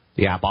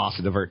 The app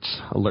also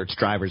alerts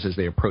drivers as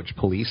they approach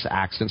police,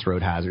 accidents,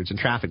 road hazards, and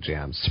traffic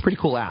jams. It's a pretty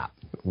cool app,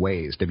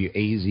 Waze,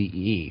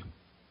 W-A-Z-E.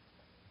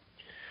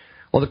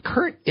 Well, the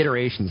current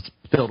iteration is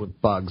filled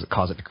with bugs that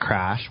cause it to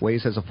crash.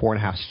 Waze has a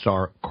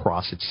 4.5-star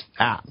across its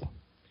app.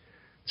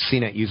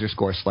 CNET user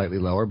score is slightly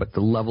lower, but the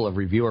level of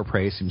reviewer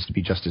praise seems to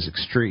be just as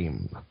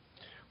extreme.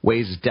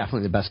 Waze is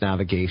definitely the best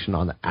navigation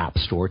on the App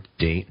Store to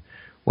date.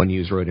 One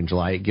user wrote in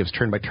July, it gives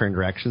turn-by-turn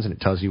directions, and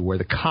it tells you where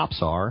the cops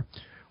are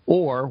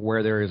or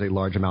where there is a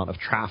large amount of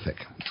traffic,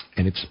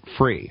 and it's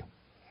free.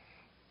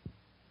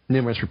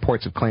 Numerous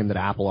reports have claimed that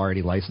Apple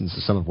already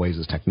licenses some of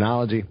Waze's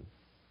technology.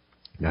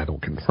 Neither will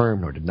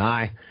confirm nor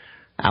deny.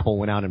 Apple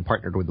went out and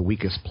partnered with the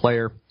weakest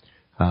player,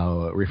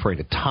 referring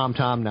to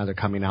TomTom. Now they're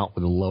coming out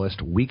with the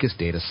lowest, weakest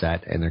data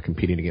set, and they're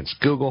competing against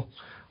Google,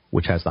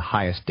 which has the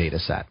highest data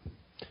set.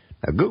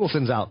 Now, Google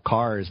sends out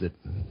cars that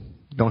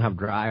don't have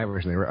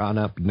drivers, and they run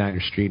up and down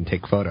your street and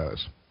take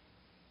photos.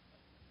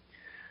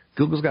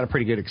 Google's got a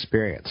pretty good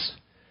experience.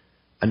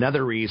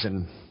 Another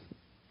reason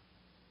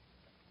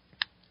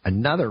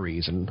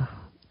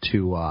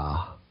to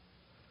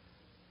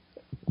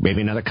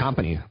maybe another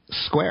company,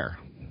 Square.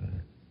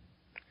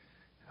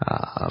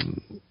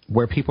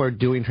 Where people are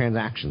doing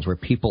transactions, where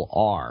people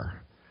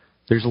are.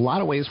 There's a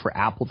lot of ways for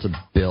Apple to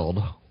build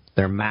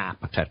their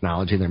map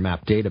technology, their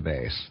map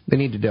database. They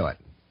need to do it.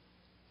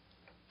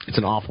 It's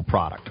an awful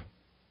product.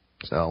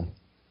 So,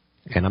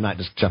 and I'm not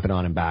just jumping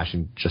on and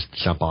bashing, just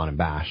jump on and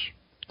bash.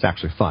 It's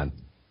actually fun.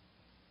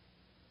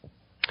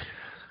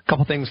 A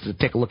couple things to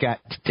take a look at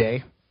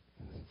today.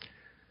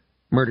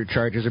 Murder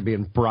charges are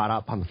being brought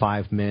up on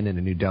 5 men in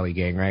a New Delhi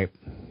gang rape.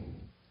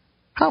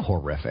 How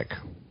horrific.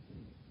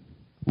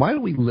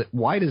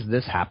 Why does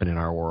this happen in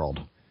our world?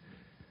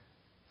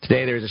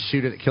 Today there's a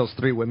shooter that kills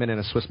 3 women in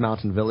a Swiss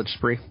mountain village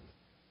spree.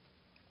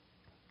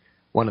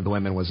 One of the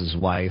women was his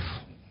wife.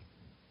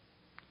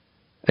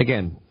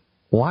 Again,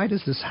 why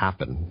does this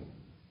happen?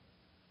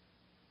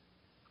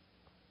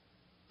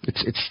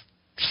 It's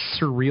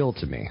surreal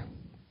to me.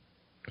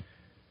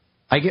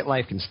 I get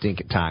life can stink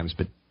at times,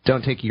 but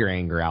don't take your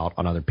anger out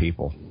on other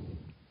people.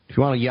 If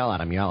you want to yell at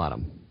them, yell at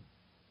them.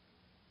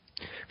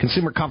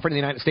 Consumer comfort in the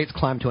United States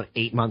climbed to an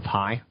 8-month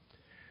high.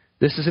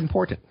 This is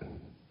important. Let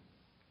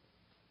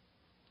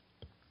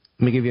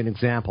me give you an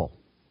example.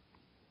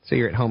 Say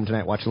you're at home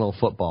tonight watching a little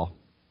football,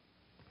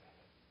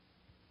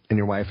 and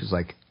your wife is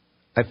like,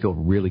 I feel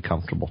really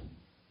comfortable.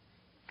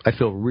 I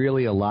feel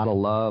really a lot of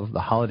love. The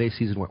holiday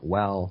season went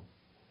well.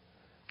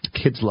 The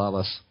kids love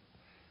us.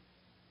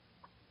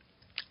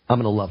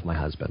 I'm going to love my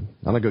husband.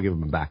 I'm going to go give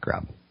him a back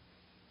rub.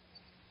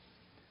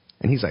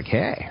 And he's like,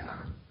 hey,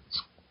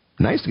 it's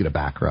nice to get a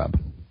back rub.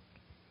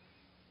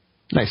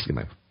 Nice to get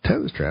my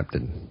toes trimmed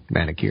and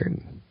manicured.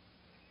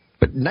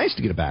 But nice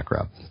to get a back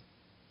rub.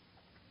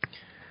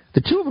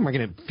 The two of them are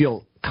going to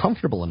feel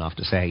comfortable enough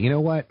to say, you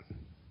know what?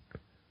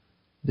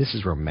 This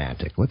is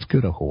romantic. Let's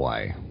go to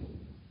Hawaii.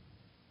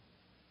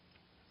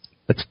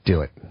 Let's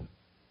do it. And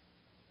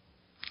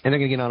they're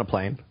going to get on a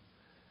plane.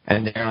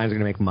 And the airline's going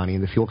to make money.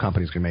 And the fuel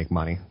company's going to make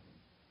money.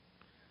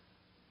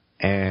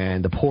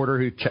 And the porter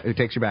who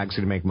takes your bags is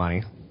going to make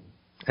money.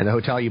 And the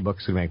hotel you book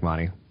is going to make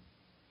money.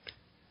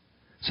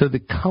 So the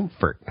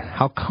comfort,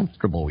 how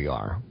comfortable we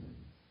are.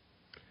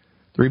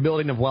 The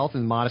rebuilding of wealth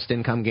and modest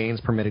income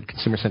gains permitted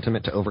consumer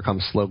sentiment to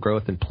overcome slow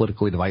growth and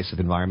politically divisive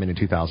environment in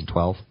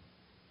 2012.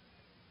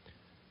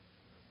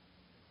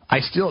 I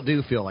still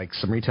do feel like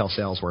some retail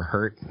sales were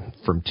hurt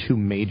from two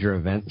major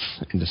events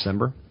in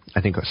December.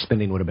 I think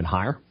spending would have been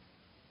higher.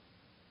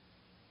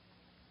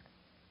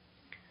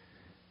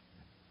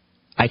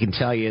 I can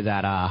tell you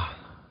that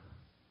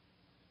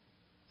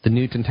the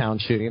Newtown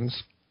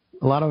shootings,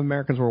 a lot of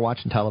Americans were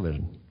watching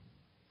television.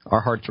 Our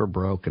hearts were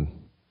broken.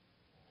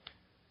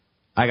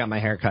 I got my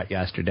hair cut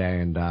yesterday,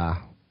 and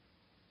my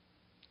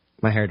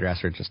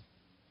hairdresser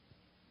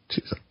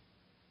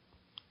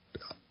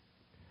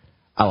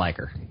I like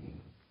her.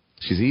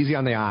 She's easy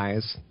on the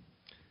eyes.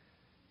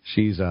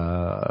 She's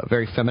a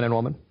very feminine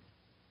woman,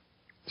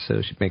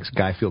 so she makes a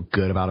guy feel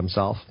good about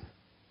himself.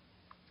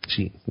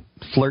 She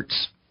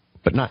flirts,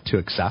 but not to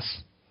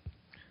excess.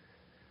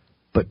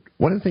 But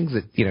one of the things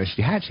that,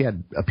 she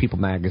had a People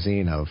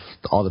magazine of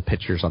all the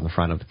pictures on the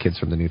front of the kids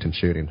from the Newtown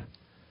shooting. I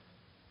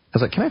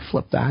was like, can I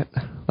flip that?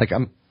 Like,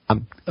 I'm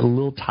a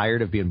little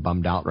tired of being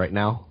bummed out right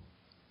now.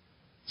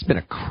 It's been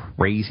a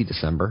crazy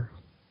December.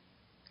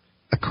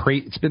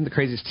 It's been the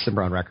craziest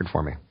December on record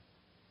for me.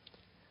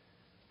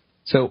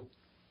 So,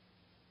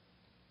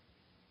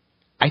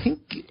 I think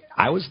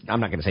I'm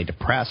not going to say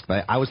depressed,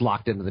 but I was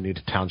locked into the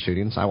Newtown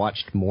shootings. I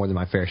watched more than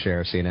my fair share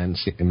of CNN,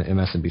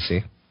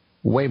 MSNBC.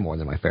 Way more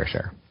than my fair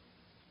share.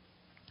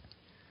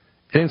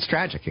 And it's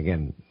tragic.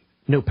 Again,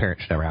 no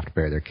parent should ever have to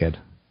bury their kid.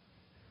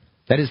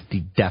 That is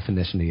the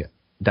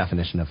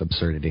definition of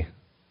absurdity.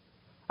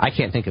 I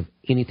can't think of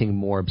anything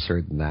more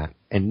absurd than that.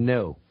 And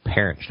no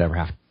parent should ever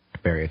have to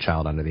bury a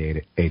child under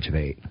the age of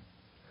 8.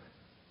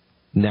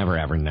 Never,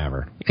 ever,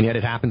 never. And yet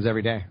it happens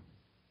every day.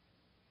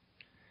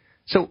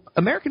 So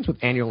Americans with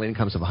annual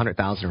incomes of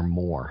 $100,000 or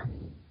more,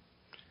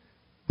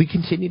 we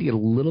continue to get a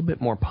little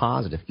bit more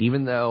positive,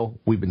 even though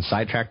we've been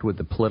sidetracked with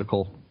the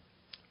political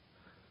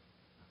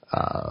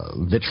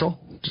vitriol,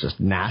 just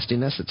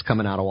nastiness that's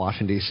coming out of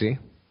Washington, D.C.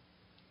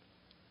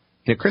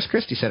 Chris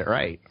Christie said it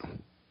right.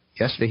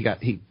 Yesterday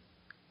he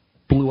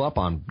blew up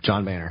on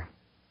John Boehner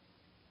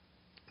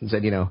and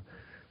said,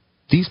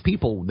 these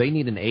people, they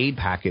need an aid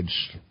package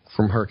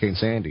from Hurricane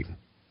Sandy.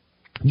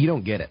 You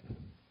don't get it.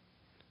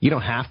 You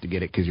don't have to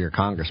get it because you're a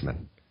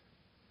congressman.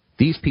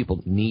 These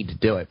people need to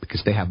do it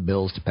because they have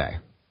bills to pay.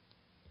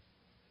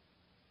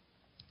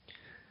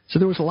 So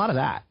there was a lot of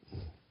that.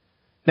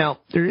 Now,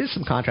 there is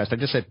some contrast. I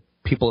just said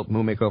people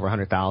who make over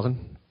 $100,000,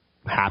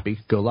 happy,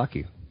 go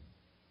lucky.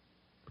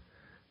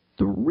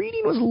 The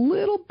reading was a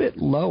little bit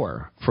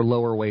lower for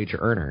lower wage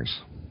earners,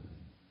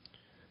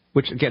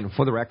 which, again,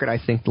 for the record, I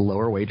think the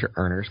lower wage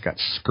earners got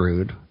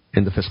screwed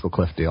in the fiscal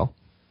cliff deal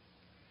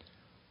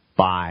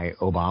by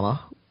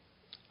Obama.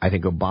 I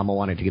think Obama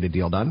wanted to get a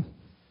deal done.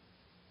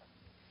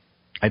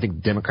 I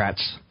think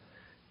Democrats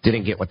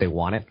didn't get what they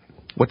wanted.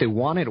 What they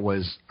wanted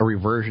was a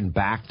reversion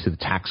back to the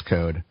tax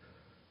code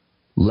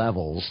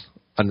levels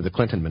under the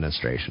Clinton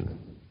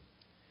administration.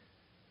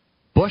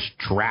 Bush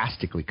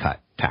drastically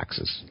cut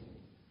taxes.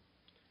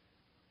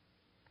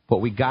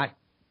 What we got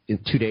 2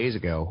 days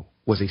ago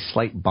was a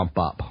slight bump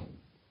up,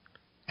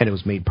 and it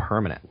was made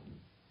permanent.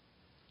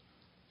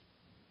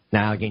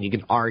 Now, again, you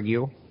can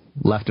argue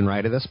left and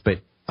right of this, but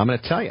I'm going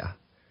to tell you,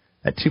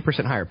 that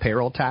 2% higher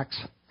payroll tax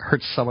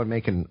hurts someone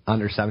making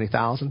under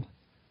 $70,000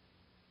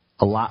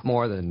 a lot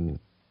more than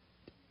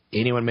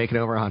anyone making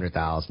over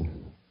 $100,000.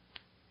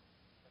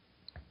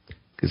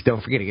 Because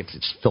don't forget,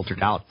 it's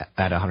filtered out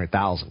at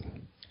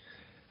 $100,000.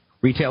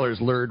 Retailers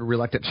lured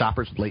reluctant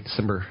shoppers with late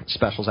December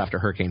specials after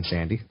Hurricane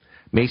Sandy.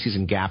 Macy's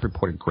and Gap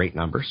reported great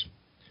numbers.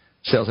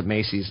 Sales at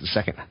Macy's, the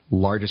second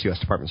largest U.S.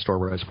 department store,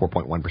 rose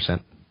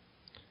 4.1%.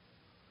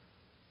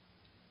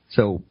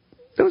 So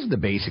those are the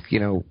basic,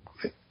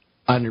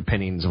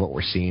 underpinnings of what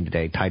we're seeing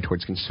today, tied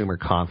towards consumer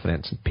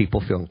confidence and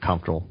people feeling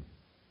comfortable,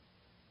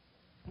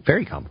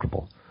 very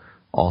comfortable,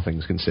 all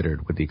things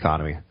considered, with the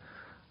economy. I'm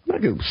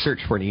going to go search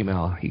for an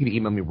email. You can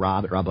email me,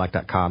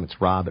 rob@robblack.com. It's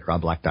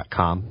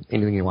rob@robblack.com.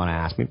 Anything you want to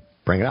ask me,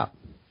 bring it up.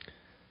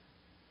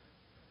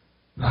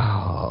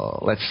 Oh,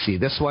 let's see.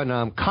 This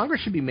one,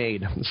 Congress should be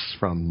made, this is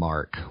from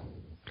Mark.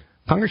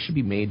 Congress should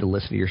be made to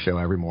listen to your show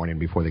every morning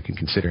before they can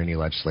consider any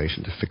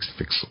legislation to fix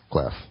the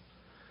cliff.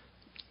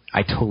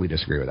 I totally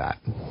disagree with that.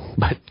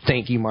 But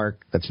thank you,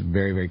 Mark. That's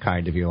very, very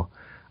kind of you.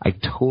 I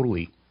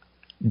totally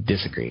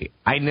disagree.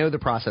 I know the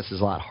process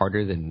is a lot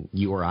harder than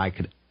you or I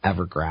could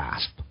ever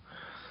grasp.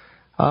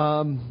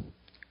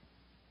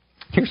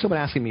 Here's someone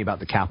asking me about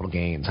the capital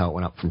gains, how it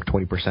went up from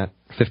 15% to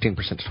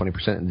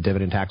 20%, and the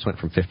dividend tax went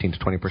from 15 to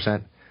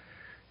 20%.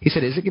 He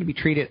said, is it going to be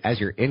treated as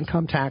your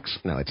income tax?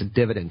 No, it's a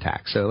dividend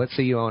tax. So let's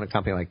say you own a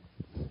company like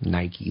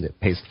Nike that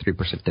pays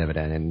 3%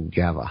 dividend, and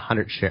you have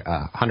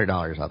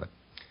 $100 of it,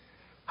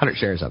 100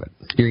 shares of it.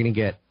 You're going to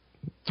get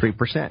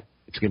 3%.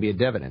 It's going to be a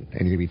dividend,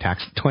 and you're going to be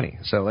taxed at 20.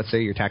 So let's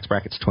say your tax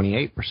bracket's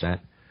 28%.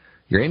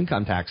 Your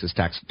income tax is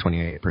taxed at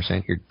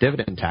 28%. Your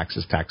dividend tax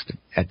is taxed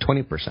at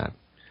 20%.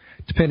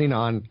 Depending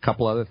on a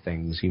couple other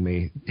things, you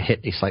may hit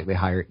a slightly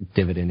higher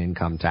dividend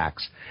income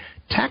tax.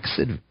 Tax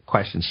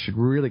questions should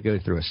really go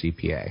through a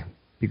CPA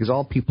because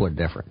all people are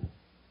different.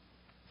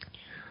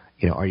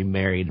 You know, are you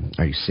married?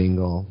 Are you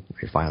single? Are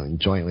you filing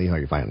jointly? Are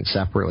you filing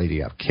separately? Do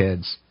you have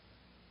kids?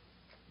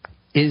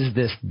 Is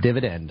this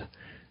dividend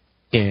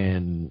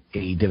in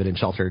a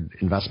dividend-sheltered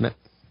investment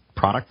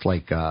product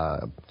like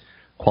a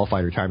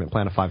qualified retirement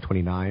plan of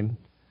 529,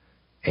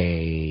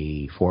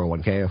 a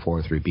 401k, a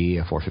 403b,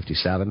 a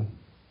 457?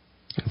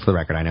 For the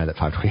record, I know that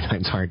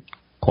 529s aren't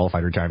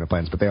qualified retirement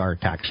plans, but they are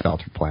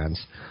tax-sheltered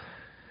plans.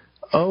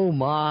 Oh,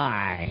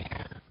 my.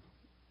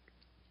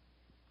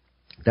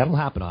 That'll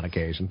happen on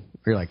occasion.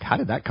 You're like, how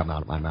did that come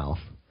out of my mouth?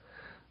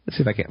 Let's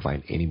see if I can't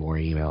find any more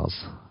emails.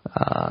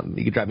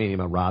 You can drop me an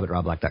email,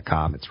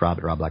 rob@robblack.com. It's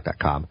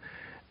rob@robblack.com.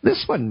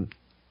 This one,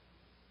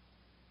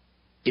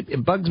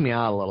 it bugs me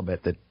out a little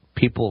bit that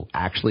people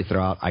actually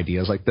throw out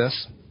ideas like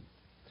this.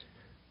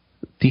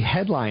 The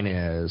headline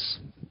is,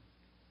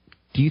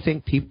 do you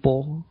think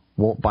people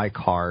won't buy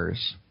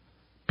cars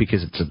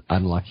because it's an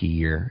unlucky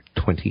year,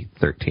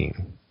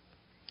 2013?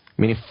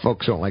 I mean, if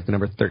folks don't like the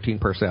number 13,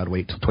 personally, I'd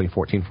wait till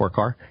 2014 for a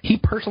car. He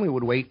personally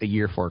would wait a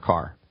year for a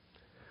car.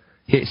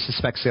 He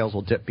suspects sales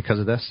will dip because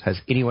of this. Has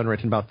anyone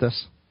written about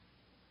this?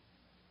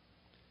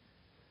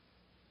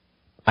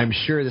 I'm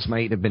sure this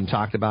might have been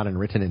talked about and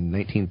written in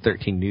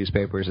 1913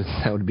 newspapers.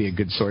 That would be a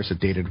good source of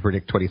data to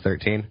predict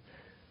 2013.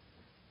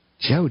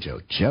 Joe.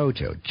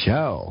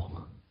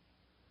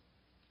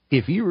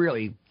 If you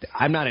really,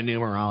 I'm not a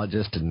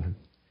numerologist, and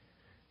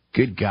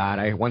good God,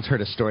 I once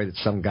heard a story that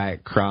some guy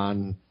at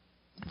Kron,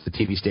 the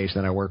TV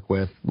station that I work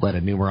with, let a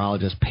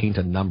numerologist paint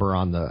a number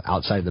on the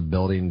outside of the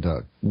building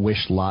to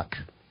wish luck.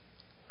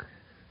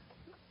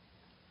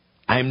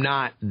 I'm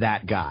not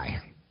that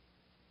guy.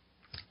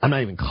 I'm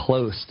not even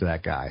close to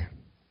that guy.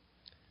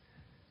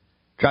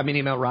 Drop me an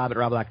email,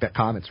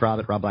 rob@robblack.com. It's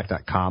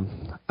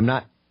rob@robblack.com. I'm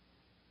not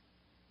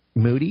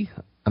moody.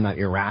 I'm not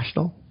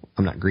irrational.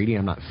 I'm not greedy.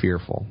 I'm not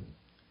fearful.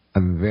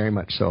 I'm very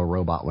much so a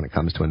robot when it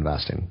comes to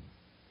investing.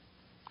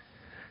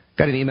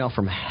 Got an email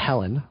from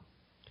Helen.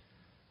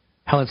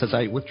 Helen says,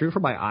 I withdrew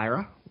from my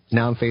IRA.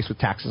 Now I'm faced with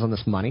taxes on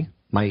this money.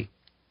 My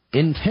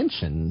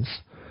intentions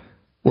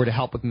were to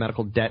help with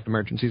medical debt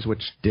emergencies,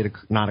 which did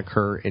not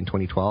occur in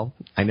 2012.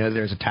 I know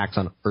there's a tax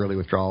on early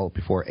withdrawal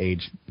before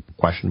age, ?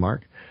 And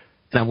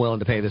I'm willing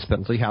to pay this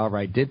penalty. However,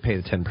 I did pay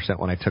the 10%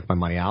 when I took my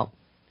money out.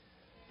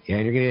 Yeah,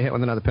 and you're going to get hit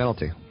with another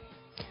penalty.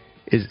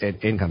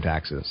 Income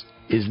taxes.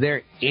 Is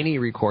there any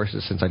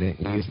recourses since I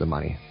didn't use the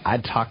money?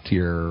 I'd talk to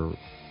your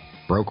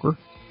broker,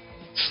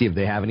 see if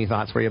they have any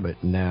thoughts for you,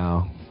 but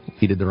no,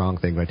 he did the wrong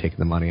thing by taking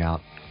the money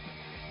out.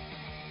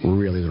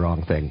 Really the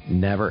wrong thing.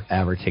 Never,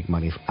 ever take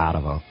money out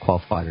of a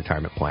qualified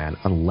retirement plan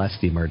unless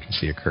the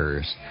emergency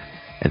occurs,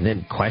 and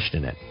then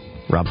question it.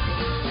 Rob.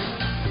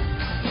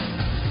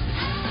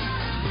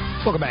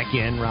 Welcome back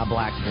in. Rob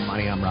Black, Your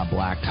Money. I'm Rob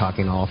Black,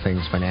 talking all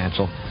things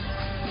financial.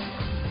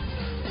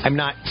 I'm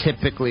not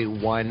typically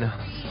one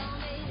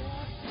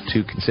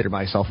to consider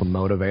myself a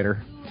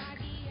motivator.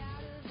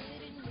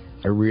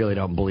 I really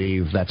don't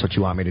believe that's what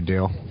you want me to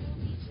do.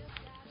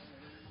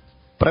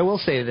 But I will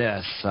say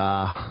this.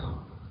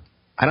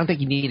 I don't think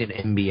you need an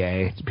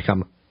MBA to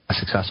become a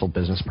successful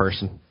business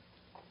person.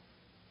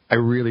 I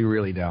really,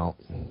 really don't.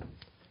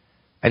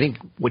 I think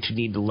what you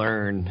need to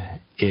learn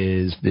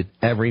is that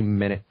every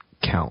minute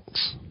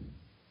counts.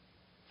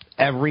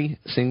 Every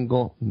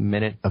single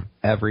minute of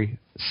every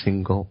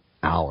single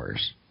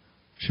hours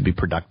should be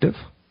productive.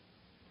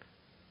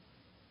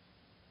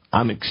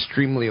 I'm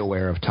extremely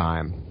aware of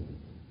time.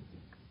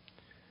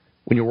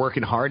 When you're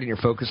working hard and you're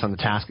focused on the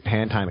task at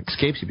hand, time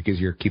escapes you because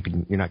you're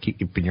not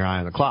keeping your eye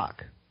on the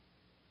clock.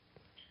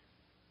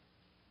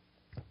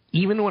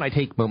 Even when I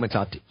take moments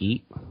out to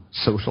eat,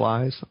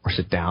 socialize, or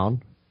sit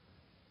down,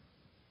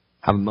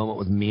 have a moment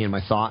with me and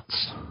my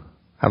thoughts,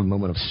 have a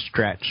moment of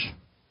stretch,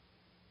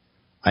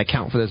 I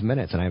account for those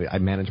minutes and I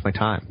manage my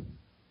time.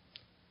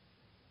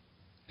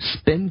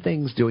 Spend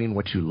things doing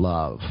what you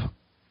love.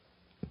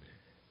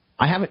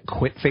 I haven't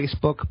quit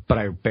Facebook, but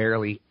I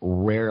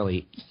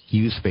rarely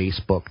use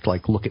Facebook to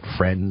look at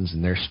friends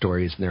and their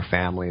stories and their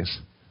families.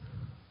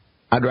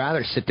 I'd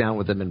rather sit down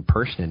with them in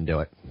person and do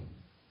it.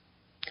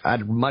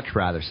 I'd much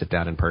rather sit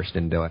down in person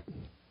and do it.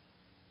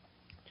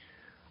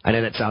 I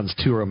know that sounds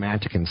too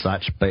romantic and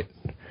such, but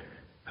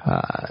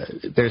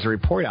there's a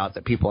report out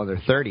that people under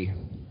 30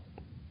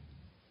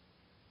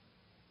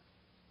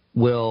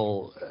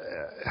 will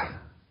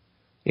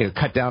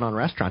cut down on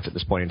restaurants at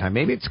this point in time.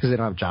 Maybe it's because they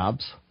don't have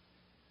jobs.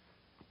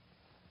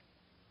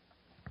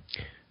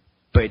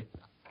 But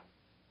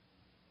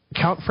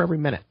count for every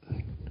minute.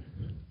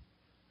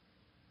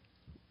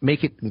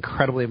 Make it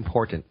incredibly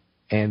important,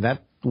 and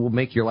that will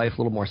make your life a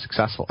little more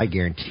successful, I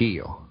guarantee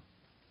you.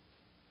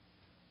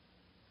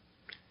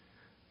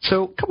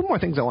 So a couple more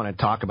things I want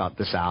to talk about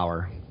this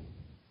hour.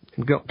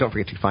 And don't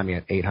forget to find me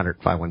at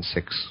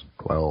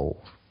 800-516-1220,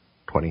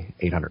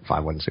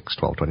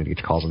 800-516-1220 to get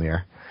your calls in the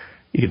air.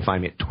 You can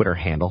find me at Twitter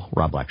handle,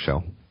 Rob Black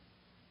Show.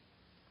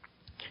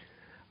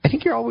 I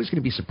think you're always going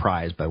to be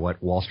surprised by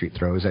what Wall Street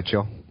throws at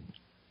you.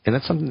 And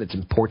that's something that's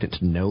important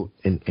to note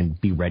and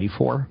be ready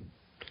for.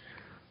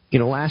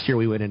 Last year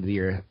we went into the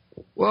year,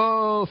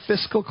 whoa,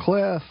 fiscal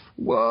cliff,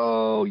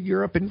 whoa,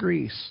 Europe and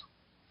Greece.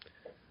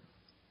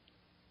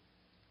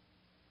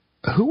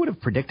 Who would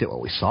have predicted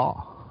what we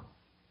saw?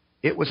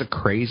 It was a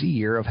crazy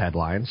year of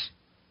headlines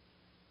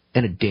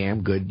and a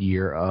damn good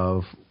year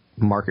of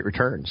market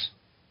returns.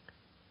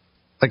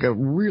 Like a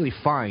really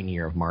fine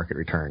year of market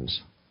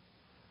returns.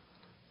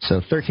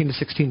 So 13 to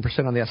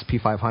 16% on the S&P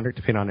 500,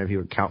 depending on if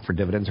you account for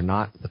dividends or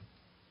not.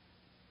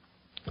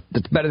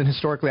 That's better than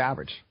historically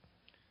average.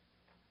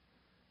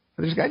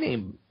 There's a guy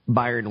named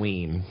Byron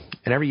Wien,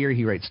 and every year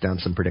he writes down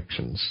some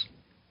predictions.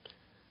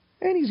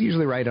 And he's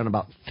usually right on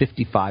about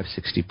 55,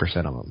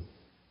 60% of them.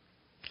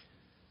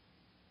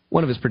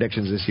 One of his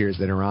predictions this year is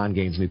that Iran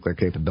gains nuclear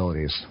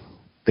capabilities.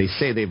 They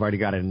say they've already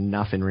got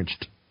enough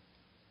enriched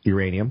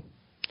uranium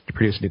to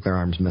produce a nuclear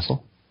arms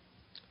missile.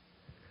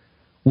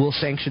 Will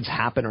sanctions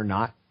happen or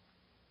not?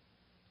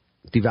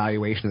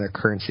 Devaluation of their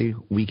currency,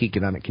 weak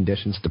economic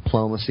conditions,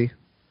 diplomacy.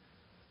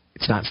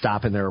 It's not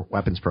stopping their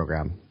weapons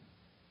program.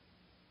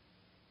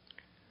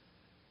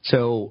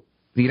 So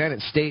the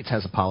United States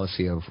has a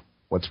policy of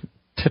what's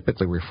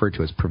typically referred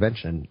to as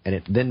prevention, and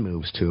it then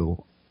moves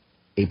to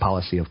a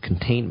policy of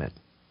containment.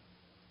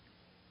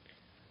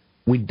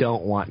 We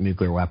don't want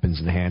nuclear weapons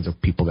in the hands of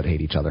people that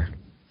hate each other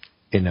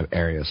in the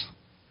areas.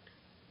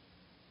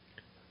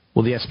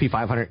 Will the S&P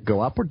 500 go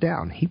up or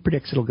down? He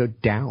predicts it'll go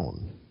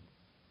down.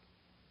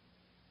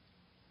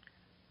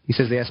 He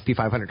says the S&P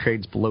 500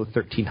 trades below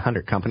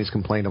 1,300. Companies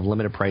complain of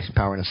limited pricing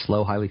power in a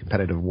slow, highly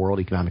competitive world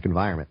economic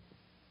environment.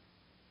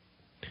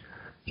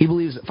 He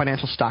believes that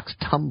financial stocks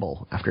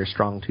tumble after a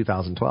strong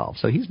 2012,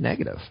 so he's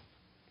negative.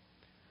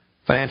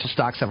 Financial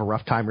stocks have a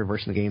rough time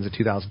reversing the gains of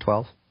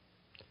 2012.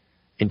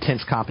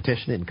 Intense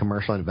competition in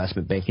commercial and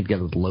investment banking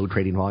together with low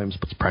trading volumes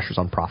puts pressures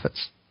on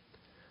profits.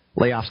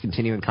 Layoffs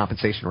continue and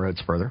compensation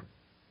erodes further.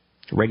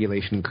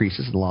 Regulation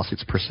increases and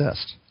lawsuits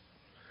persist.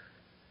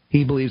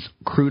 He believes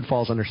crude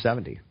falls under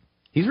 70.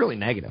 He's really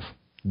negative.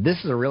 This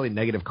is a really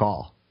negative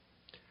call.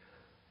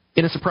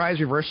 In a surprise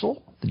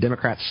reversal, the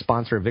Democrats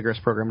sponsor a vigorous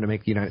program to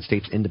make the United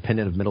States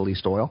independent of Middle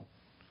East oil.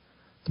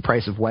 The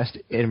price of West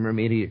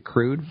Intermediate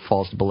crude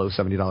falls to below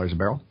 $70 a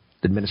barrel.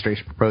 The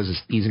administration proposes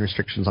easing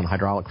restrictions on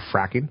hydraulic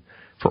fracking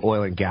for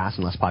oil and gas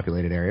in less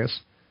populated areas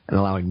and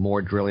allowing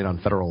more drilling on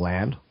federal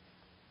land.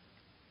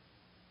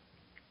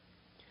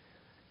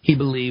 He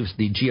believes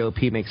the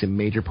GOP makes a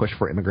major push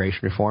for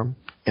immigration reform.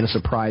 In a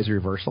surprise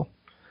reversal,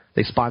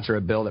 they sponsor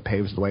a bill that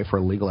paves the way for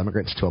illegal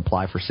immigrants to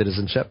apply for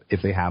citizenship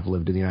if they have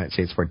lived in the United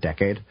States for a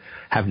decade,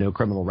 have no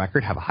criminal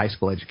record, have a high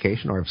school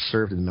education, or have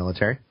served in the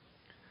military,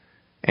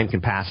 and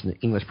can pass an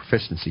English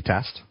proficiency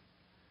test.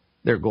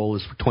 Their goal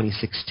is for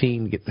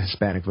 2016 to get the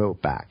Hispanic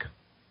vote back.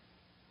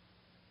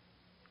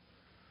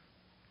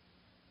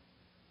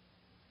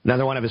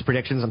 Another one of his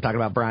predictions, I'm talking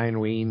about Brian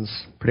Wien's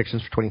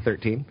predictions for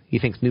 2013. He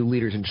thinks new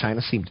leaders in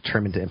China seem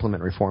determined to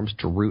implement reforms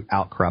to root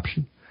out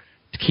corruption,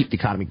 to keep the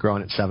economy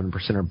growing at 7%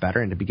 or better,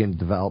 and to begin to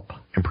develop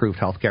improved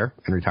healthcare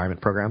and retirement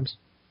programs.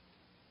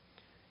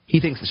 He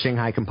thinks the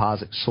Shanghai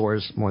Composite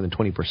soars more than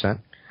 20%.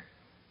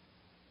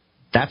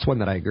 That's one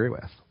that I agree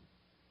with.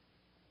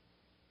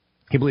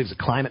 He believes that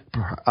climate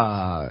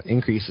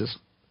increases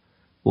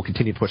will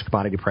continue to push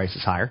commodity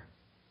prices higher.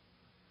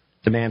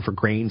 Demand for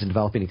grains in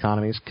developing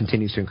economies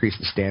continues to increase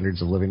the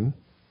standards of living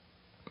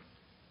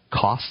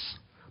costs.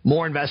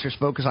 More investors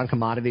focus on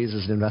commodities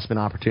as an investment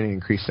opportunity to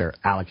increase their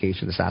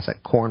allocation to this asset.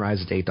 Corn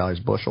rises to $8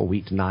 a bushel,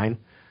 wheat to $9,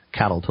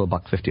 cattle to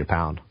 $1.50 a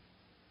pound.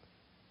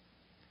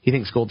 He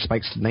thinks gold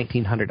spikes to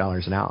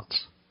 $1,900 an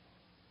ounce.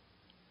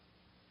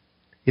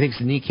 He thinks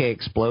the Nikkei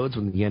explodes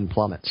when the yen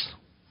plummets.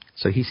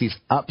 So he sees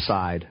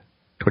upside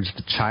towards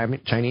the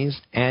Chinese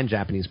and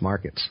Japanese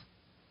markets.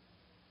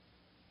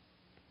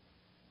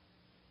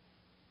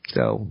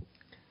 So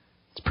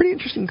it's pretty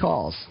interesting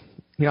calls.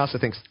 He also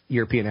thinks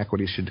European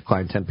equities should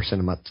decline 10%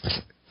 amidst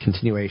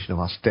continuation of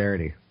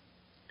austerity.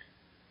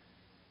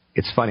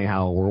 It's funny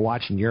how we're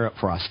watching Europe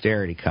for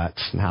austerity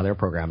cuts and how their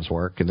programs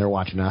work, and they're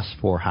watching us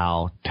for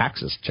how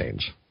taxes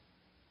change.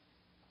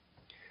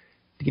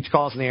 To get your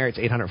calls in the air, it's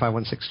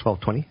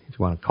 800-516-1220. If you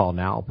want to call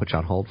now, I'll put you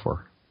on hold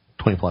for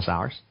 20-plus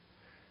hours.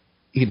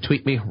 You can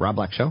tweet me, Rob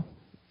Black Show.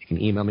 You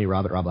can email me,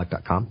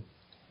 rob@robblack.com.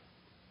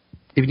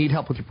 If you need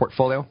help with your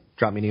portfolio,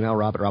 drop me an email,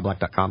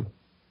 rob@robblack.com.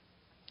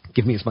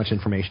 Give me as much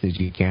information as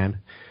you can.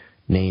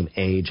 Name,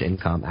 age,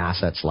 income,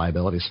 assets,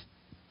 liabilities,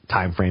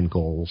 time frame,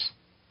 goals,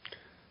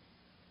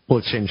 We'll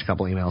exchange a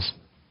couple emails.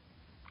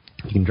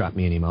 You can drop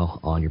me an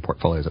email on your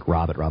portfolios at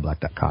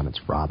rob@robblack.com.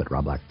 It's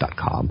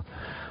rob@robblack.com.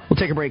 We'll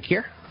take a break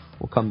here.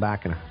 We'll come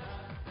back in a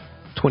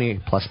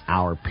 28-plus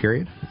hour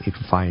period. You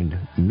can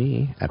find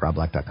me at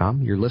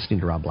robblack.com. You're listening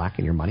to Rob Black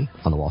and Your Money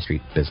on the Wall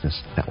Street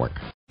Business Network.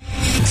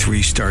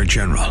 3-star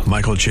General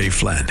Michael J.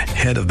 Flynn,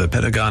 head of the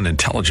Pentagon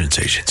Intelligence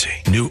Agency,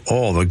 knew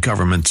all the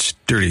government's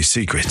dirty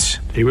secrets.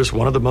 He was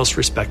one of the most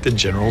respected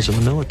generals in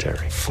the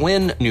military.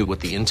 Flynn knew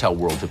what the intel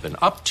world had been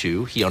up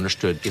to. He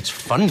understood its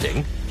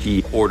funding.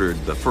 He ordered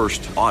the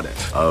first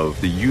audit of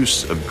the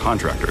use of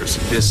contractors.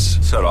 This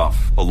set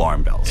off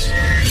alarm bells.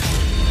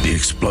 The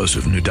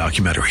explosive new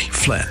documentary,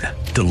 Flynn,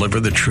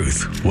 Deliver the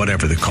Truth,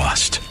 Whatever the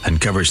Cost,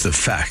 uncovers the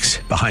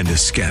facts behind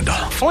this scandal.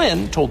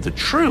 Flynn told the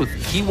truth.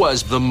 He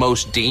was the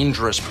most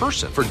dangerous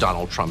person for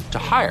Donald Trump to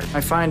hire. I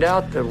find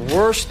out the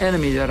worst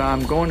enemy that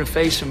I'm going to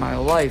face in my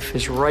life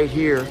is right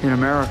here in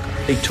America.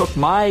 They took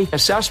my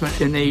assessment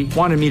and they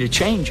wanted me to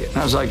change it. And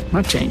I was like, I'm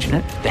not changing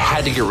it. They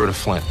had to get rid of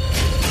Flynn.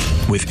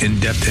 With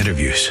in-depth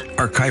interviews,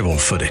 archival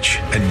footage,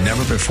 and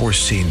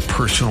never-before-seen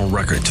personal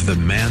records of the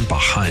man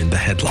behind the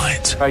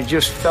headlines. I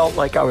just felt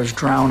like I was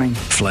drowning.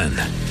 Flynn,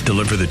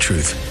 Deliver the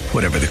Truth,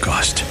 Whatever the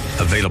Cost.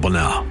 Available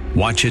now.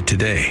 Watch it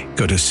today.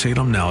 Go to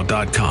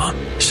salemnow.com.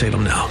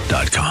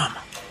 salemnow.com.